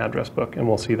names to my address book, and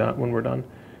we'll see that when we're done.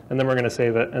 And then we're going to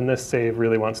save it, and this save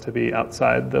really wants to be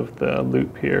outside of the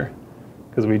loop here,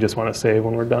 because we just want to save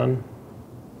when we're done.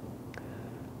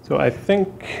 So I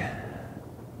think,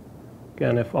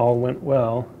 again, if all went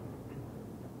well,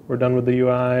 we're done with the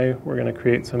UI. We're going to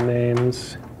create some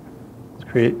names. Let's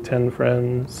create 10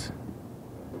 friends.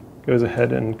 Goes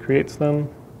ahead and creates them.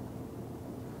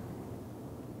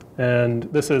 And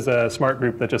this is a smart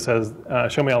group that just says,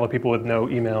 show me all the people with no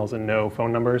emails and no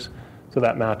phone numbers. So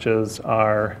that matches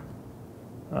our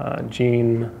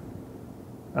Gene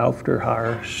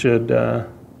Aufderhaar should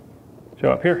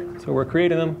show up here. So we're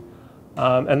creating them.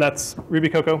 And that's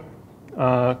RubyCocoa,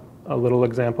 a little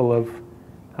example of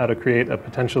how to create a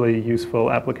potentially useful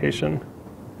application.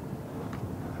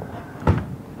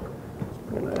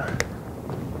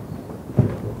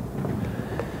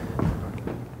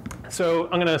 So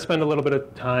I'm going to spend a little bit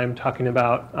of time talking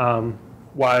about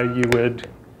why you would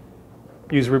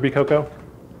use RubyCocoa.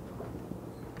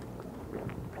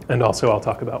 And also I'll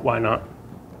talk about why not.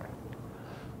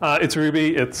 It's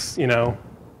Ruby. It's, a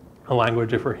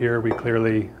language. If we're here, we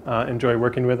clearly enjoy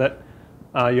working with it.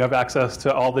 You have access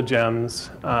to all the gems.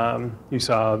 You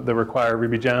saw the require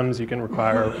Ruby gems. You can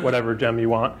require whatever gem you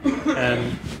want.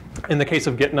 And in the case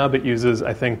of GitNub, it uses,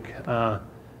 I think,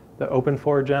 the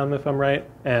Open4 gem, if I'm right.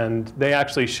 And they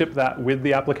actually ship that with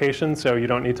the application, so you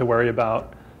don't need to worry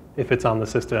about if it's on the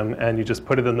system. And you just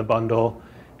put it in the bundle,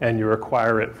 and you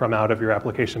require it from out of your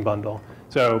application bundle.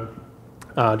 So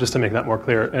just to make that more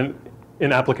clear, and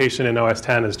an application in OS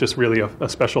 10 is just really a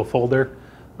special folder.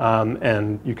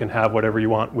 And you can have whatever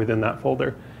you want within that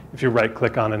folder. If you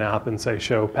right-click on an app and say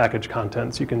show package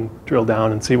contents, you can drill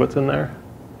down and see what's in there.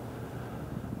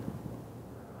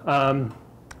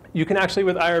 You can actually,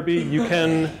 with IRB, you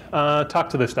can talk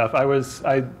to this stuff. I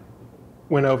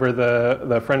went over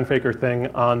the friend faker thing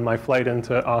on my flight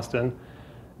into Austin,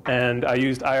 and I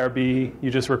used IRB. You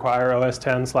just require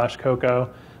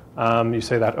OS10/Cocoa. You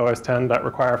say that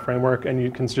OS10.require framework, and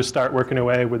you can just start working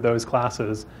away with those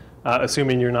classes.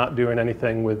 Assuming you're not doing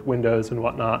anything with Windows and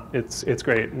whatnot, it's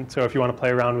great. And so if you want to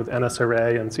play around with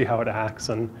NSArray and see how it acts,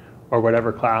 or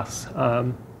whatever class,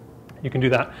 you can do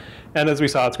that. And as we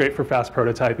saw, it's great for fast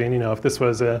prototyping. If this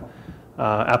was a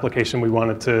application we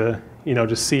wanted to,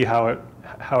 just see how it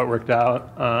worked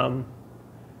out,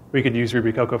 we could use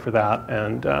RubyCocoa for that,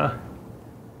 and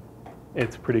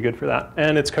it's pretty good for that.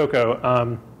 And it's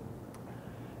Cocoa.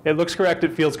 It looks correct,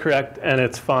 it feels correct, and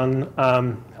it's fun.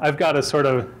 I've got a sort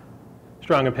of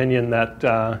strong opinion that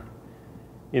WX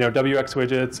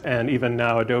widgets and even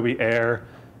now Adobe Air,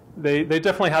 they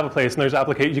definitely have a place, and there's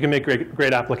you can make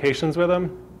great applications with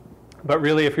them. But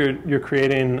really, if you're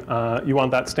creating, you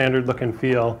want that standard look and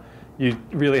feel, you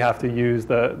really have to use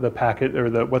the packet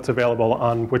or what's available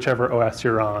on whichever OS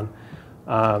you're on.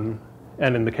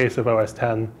 And in the case of OS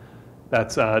 10,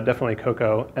 that's definitely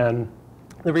Cocoa. And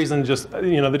the reason just,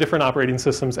 the different operating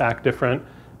systems act different.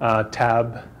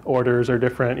 Tab orders are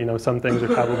different. Some things are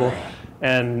tabbable.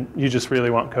 And you just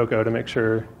really want Cocoa to make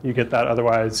sure you get that.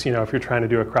 Otherwise, if you're trying to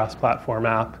do a cross-platform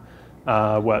app,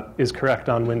 what is correct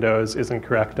on Windows isn't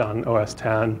correct on OS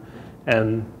 10.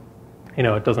 And,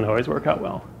 it doesn't always work out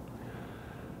well.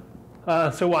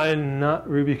 So why not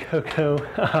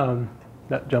RubyCocoa?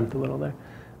 That jumped a little there.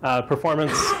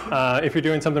 Performance, if you're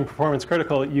doing something performance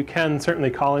critical, you can certainly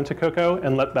call into Cocoa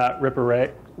and let that rip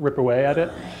away at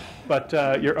it. But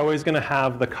you're always going to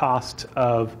have the cost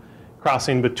of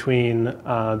crossing between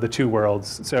the two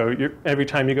worlds. So every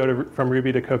time you go from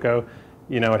Ruby to Cocoa,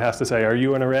 it has to say, are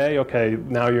you an array? Okay,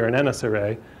 now you're an NS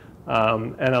array.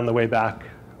 And on the way back,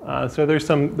 so there's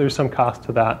some cost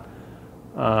to that.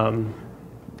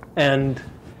 And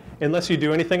unless you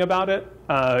do anything about it,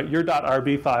 your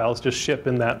 .rb files just ship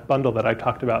in that bundle that I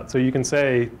talked about. So you can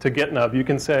say to GitNub, you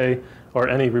can say, or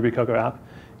any Ruby Cocoa app,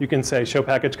 you can say show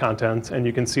package contents, and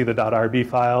you can see the .rb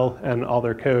file and all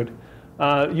their code.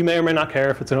 You may or may not care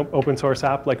if it's an open source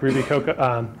app like Ruby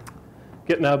Cocoa.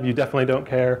 GitNub, you definitely don't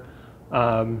care.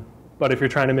 But if you're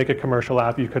trying to make a commercial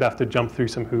app, you could have to jump through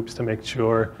some hoops to make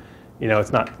sure,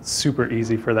 it's not super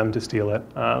easy for them to steal it.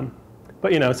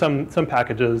 But some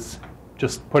packages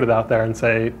just put it out there and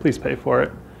say, please pay for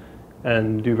it,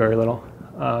 and do very little.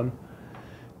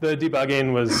 The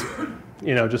debugging was,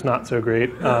 just not so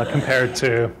great compared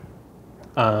to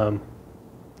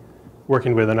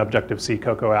working with an Objective-C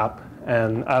Cocoa app.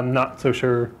 And I'm not so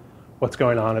sure what's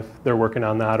going on, if they're working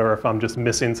on that or if I'm just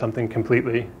missing something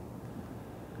completely.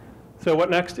 So what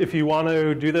next? If you want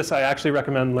to do this, I actually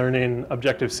recommend learning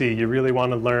Objective-C. You really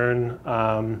want to learn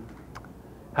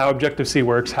how Objective-C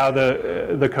works, how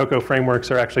the Cocoa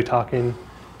frameworks are actually talking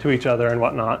to each other and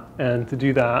whatnot. And to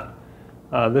do that,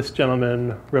 this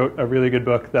gentleman wrote a really good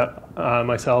book that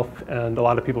myself and a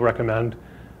lot of people recommend,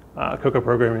 Cocoa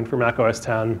Programming for Mac OS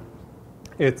X.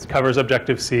 It covers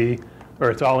Objective-C,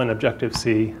 or it's all in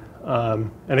Objective-C,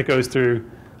 and it goes through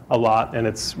a lot, and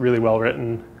it's really well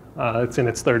written. It's in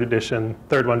its 3rd edition.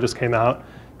 3rd one just came out,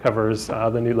 covers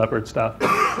the new Leopard stuff.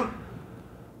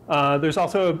 There's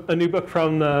also a new book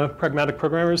from the Pragmatic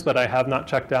Programmers that I have not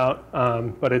checked out,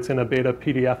 but it's in a beta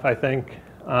PDF, I think,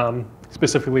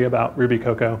 specifically about Ruby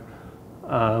Cocoa.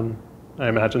 I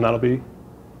imagine that'll be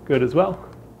good as well.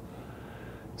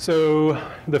 So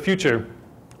the future.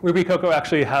 Ruby Cocoa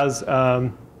actually has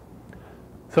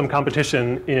some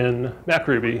competition in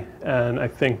MacRuby, and I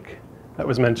think that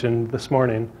was mentioned this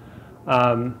morning.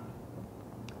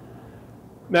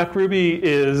 MacRuby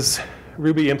is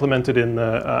Ruby implemented in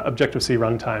the Objective-C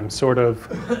runtime, sort of.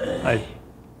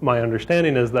 My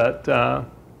understanding is that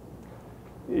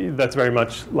that's very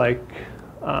much like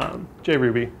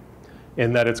JRuby,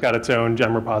 in that it's got its own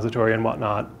gem repository and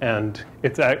whatnot, and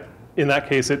in that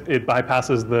case it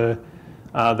bypasses the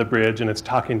bridge, and it's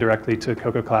talking directly to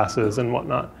Cocoa classes and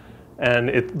whatnot, and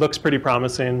it looks pretty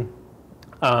promising.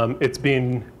 It's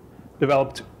being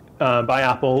developed by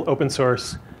Apple, open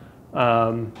source,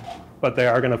 but they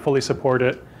are going to fully support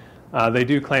it. They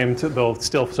do claim they'll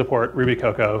still support Ruby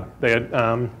Cocoa. They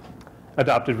had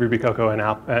adopted Ruby Cocoa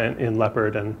in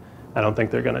Leopard, and I don't think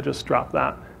they're going to just drop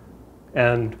that.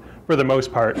 And for the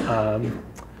most part,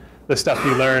 the stuff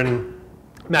you learn,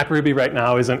 MacRuby right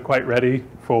now isn't quite ready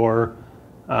for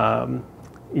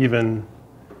even,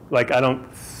 like, at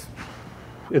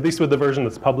least with the version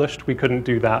that's published, we couldn't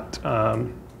do that,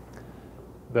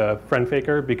 the friend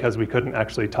faker, because we couldn't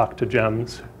actually talk to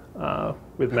gems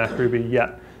with MacRuby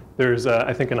yet. There's,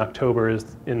 I think in October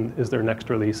is their next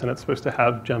release, and it's supposed to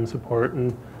have gem support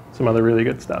and some other really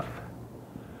good stuff.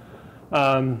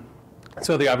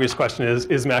 So the obvious question is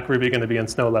MacRuby going to be in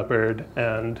Snow Leopard?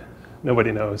 And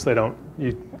nobody knows.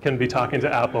 You can be talking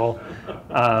to Apple.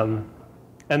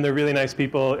 And they're really nice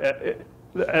people.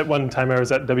 At one time I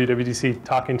was at WWDC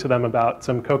talking to them about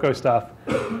some Cocoa stuff,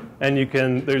 and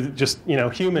there's just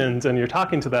humans, and you're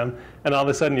talking to them, and all of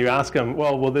a sudden you ask them,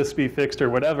 well, will this be fixed or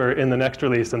whatever in the next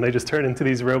release, and they just turn into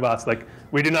these robots like,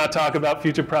 we do not talk about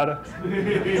future products.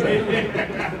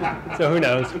 So who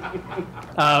knows?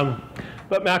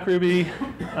 But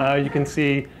MacRuby, you can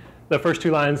see the first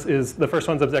 2 lines the first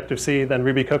one's Objective-C, then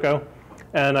Ruby Cocoa,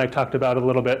 and I talked about it a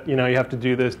little bit. You have to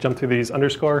do this, jump through these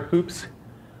underscore hoops.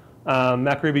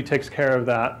 MacRuby takes care of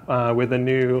that with a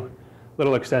new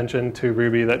little extension to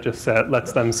Ruby that just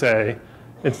lets them say,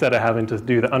 instead of having to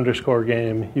do the underscore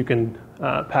game, you can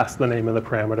pass the name of the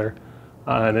parameter,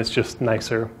 and it's just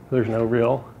nicer. There's no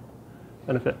real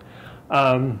benefit.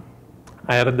 I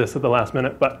added this at the last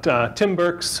minute, but Tim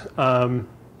Burks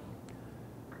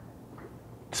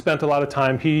spent a lot of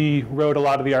time. He wrote a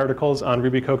lot of the articles on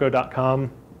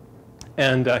RubyCocoa.com,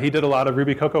 and he did a lot of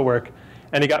Ruby Cocoa work.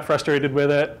 And he got frustrated with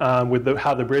it, with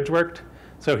how the bridge worked.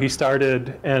 So he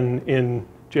started, and in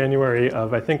January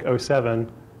of, I think, 2007,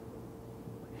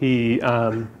 he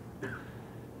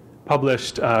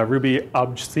published Ruby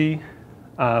Obj-C,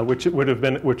 which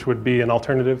would be an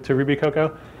alternative to Ruby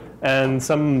Cocoa. And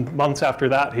some months after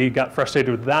that, he got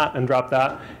frustrated with that and dropped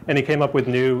that. And he came up with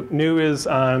New. New is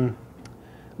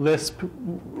Lisp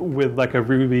with like a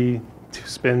Ruby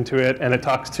spin to it, and it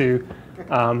talks to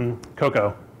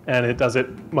Cocoa. And it does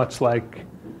it much like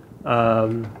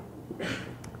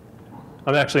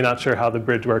I'm actually not sure how the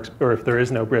bridge works, or if there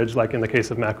is no bridge, like in the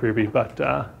case of MacRuby, but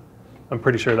I'm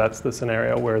pretty sure that's the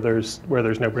scenario where there's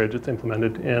no bridge. It's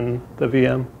implemented in the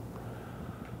VM.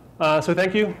 So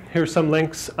thank you. Here's some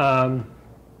links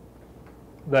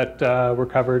that were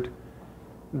covered.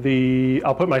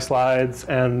 I'll put my slides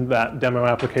and that demo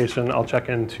application. I'll check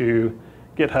into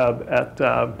GitHub at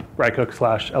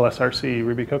rycook/lsrc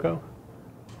rubycocoa.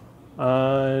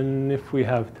 And if we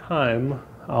have time,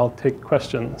 I'll take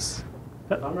questions.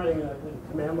 If I'm writing a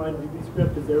command line Ruby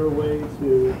script, is there a way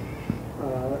to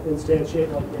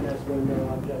instantiate like NS window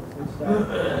objects and stuff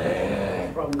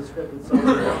from the script itself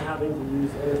without having to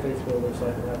use interface builder so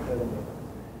I can have code in it?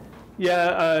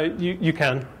 Yeah, you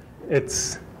can.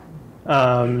 It's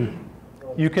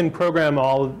you can program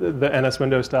all the NS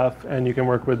window stuff, and you can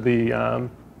work with the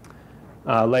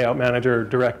layout manager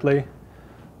directly.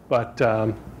 But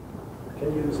can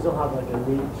you still have like a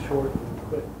neat, short,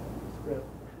 quick script?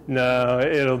 No,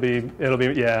 it'll be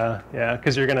yeah,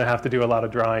 because you're going to have to do a lot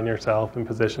of drawing yourself and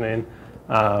positioning.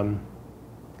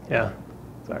 Yeah,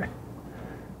 sorry.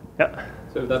 Yeah.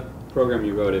 So that program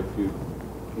you wrote, if you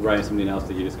were writing something else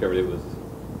that you discovered it was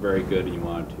very good and you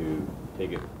wanted to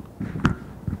take it,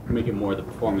 make it more the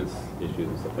performance issues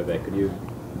and stuff like that, could you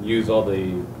use all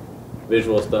the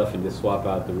visual stuff and just swap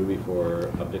out the Ruby for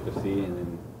Objective-C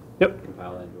and then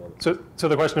compile it into all the... So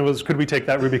the question was, could we take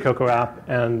that RubyCocoa app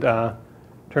and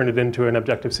turn it into an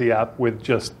Objective-C app with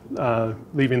just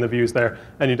leaving the views there?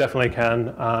 And you definitely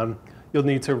can. You'll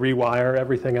need to rewire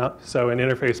everything up. So in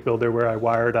Interface Builder, where I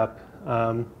wired up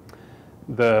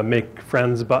the Make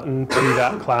Friends button to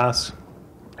that class,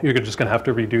 you're just going to have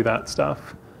to redo that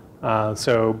stuff.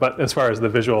 But as far as the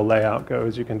visual layout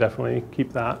goes, you can definitely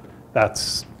keep that.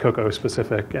 That's Cocoa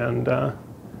specific, and no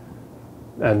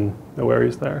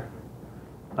worries there.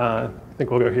 I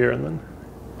think we'll go here and then.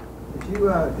 Did you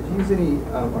use any,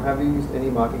 or have you used any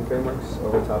mocking frameworks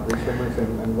over the top of these frameworks,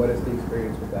 and what is the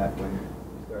experience with that when you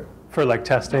start? For like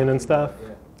testing and stuff?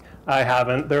 Yeah. I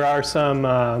haven't. There are some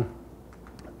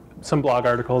blog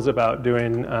articles about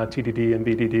doing TDD and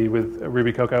BDD with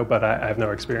RubyCocoa, but I have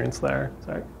no experience there.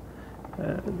 Sorry.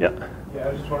 Yeah. Yeah,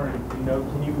 I was just wondering,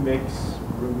 can you mix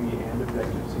Ruby and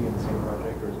Objective-C in the same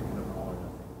project, or is it kind of all or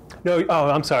nothing? No,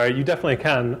 I'm sorry. You definitely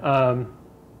can.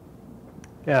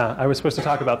 Yeah, I was supposed to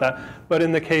talk about that. But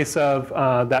in the case of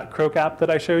that Cooke app that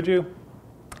I showed you,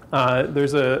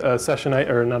 there's a session,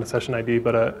 or not a session ID,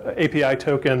 but a API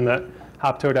token that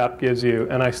Hoptoad app gives you,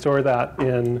 and I store that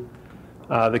in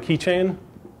the keychain.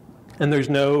 And there's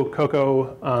no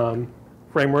Cocoa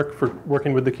framework for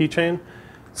working with the keychain.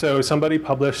 So somebody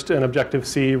published an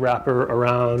Objective-C wrapper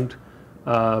around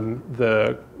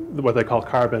what they call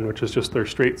Carbon, which is just their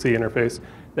straight C interface.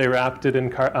 They wrapped it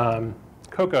in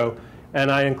Cocoa, and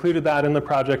I included that in the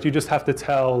project. You just have to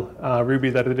tell Ruby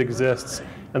that it exists,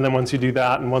 and then once you do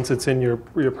that, and once it's in your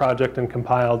project and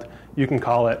compiled, you can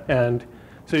call it. And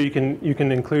so you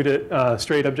can include it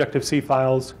straight Objective-C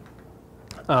files,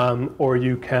 or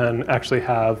you can actually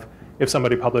have, if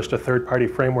somebody published a third-party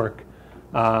framework.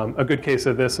 A good case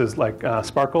of this is like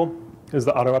Sparkle is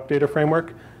the auto-updater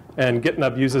framework, and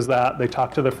GitNub uses that. They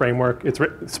talk to the framework.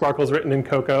 Sparkle's written in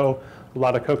Cocoa. A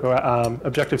lot of Cocoa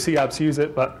Objective-C apps use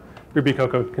it, but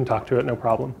RubyCocoa can talk to it, no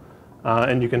problem.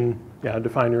 And you can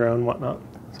define your own whatnot.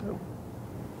 So,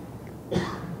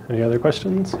 any other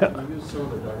questions? Yeah. Can you use some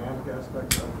of the dynamic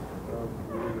aspects of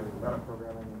Ruby, like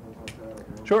programming and things like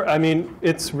that? Sure. I mean,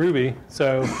 it's Ruby,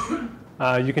 so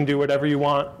you can do whatever you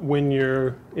want when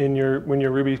your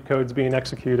Ruby code's being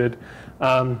executed.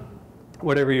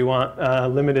 Whatever you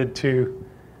want, limited to.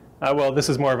 Well, this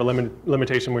is more of a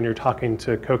limitation when you're talking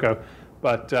to Cocoa,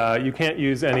 but you can't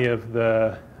use any of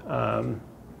the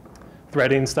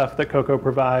threading stuff that Cocoa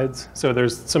provides. So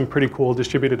there's some pretty cool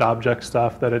distributed object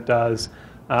stuff that it does.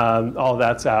 All of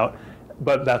that's out,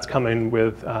 but that's coming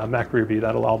with MacRuby.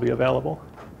 That'll all be available.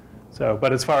 So,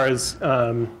 but as far as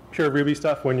pure Ruby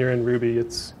stuff, when you're in Ruby,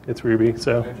 it's Ruby.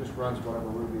 So it just runs whatever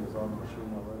Ruby is on the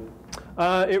machine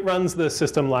already? It runs the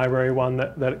system library one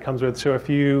that it comes with. So if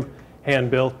you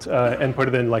hand-built and put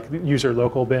it in like user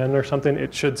local bin or something,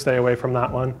 it should stay away from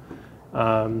that one.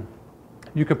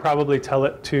 You could probably tell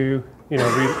it to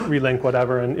relink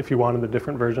whatever, and if you wanted a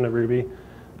different version of Ruby.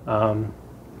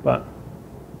 But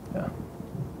yeah.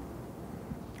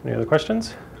 Any other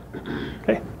questions?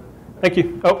 Okay. Thank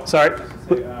you. Oh, sorry.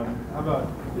 How about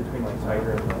between like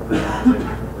Tiger and versus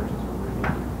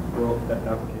Ruby? Will that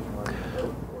application run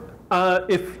both?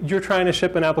 If you're trying to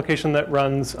ship an application that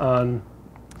runs on,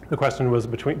 the question was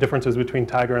differences between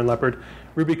Tiger and Leopard.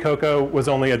 RubyCocoa was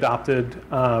only adopted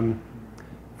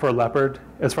for Leopard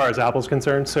as far as Apple's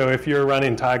concerned. So if you're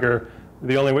running Tiger,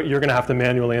 The only way, you're going to have to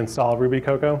manually install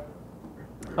RubyCocoa.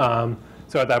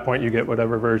 So at that point, you get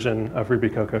whatever version of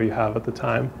RubyCocoa you have at the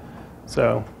time.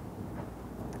 So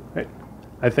right,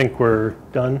 I think we're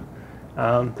done.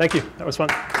 Thank you. That was fun.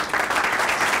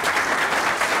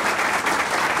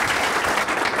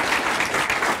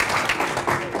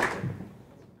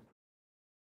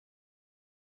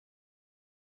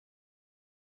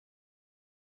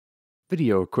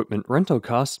 Video equipment rental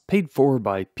costs paid for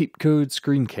by Peepcode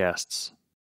Screencasts.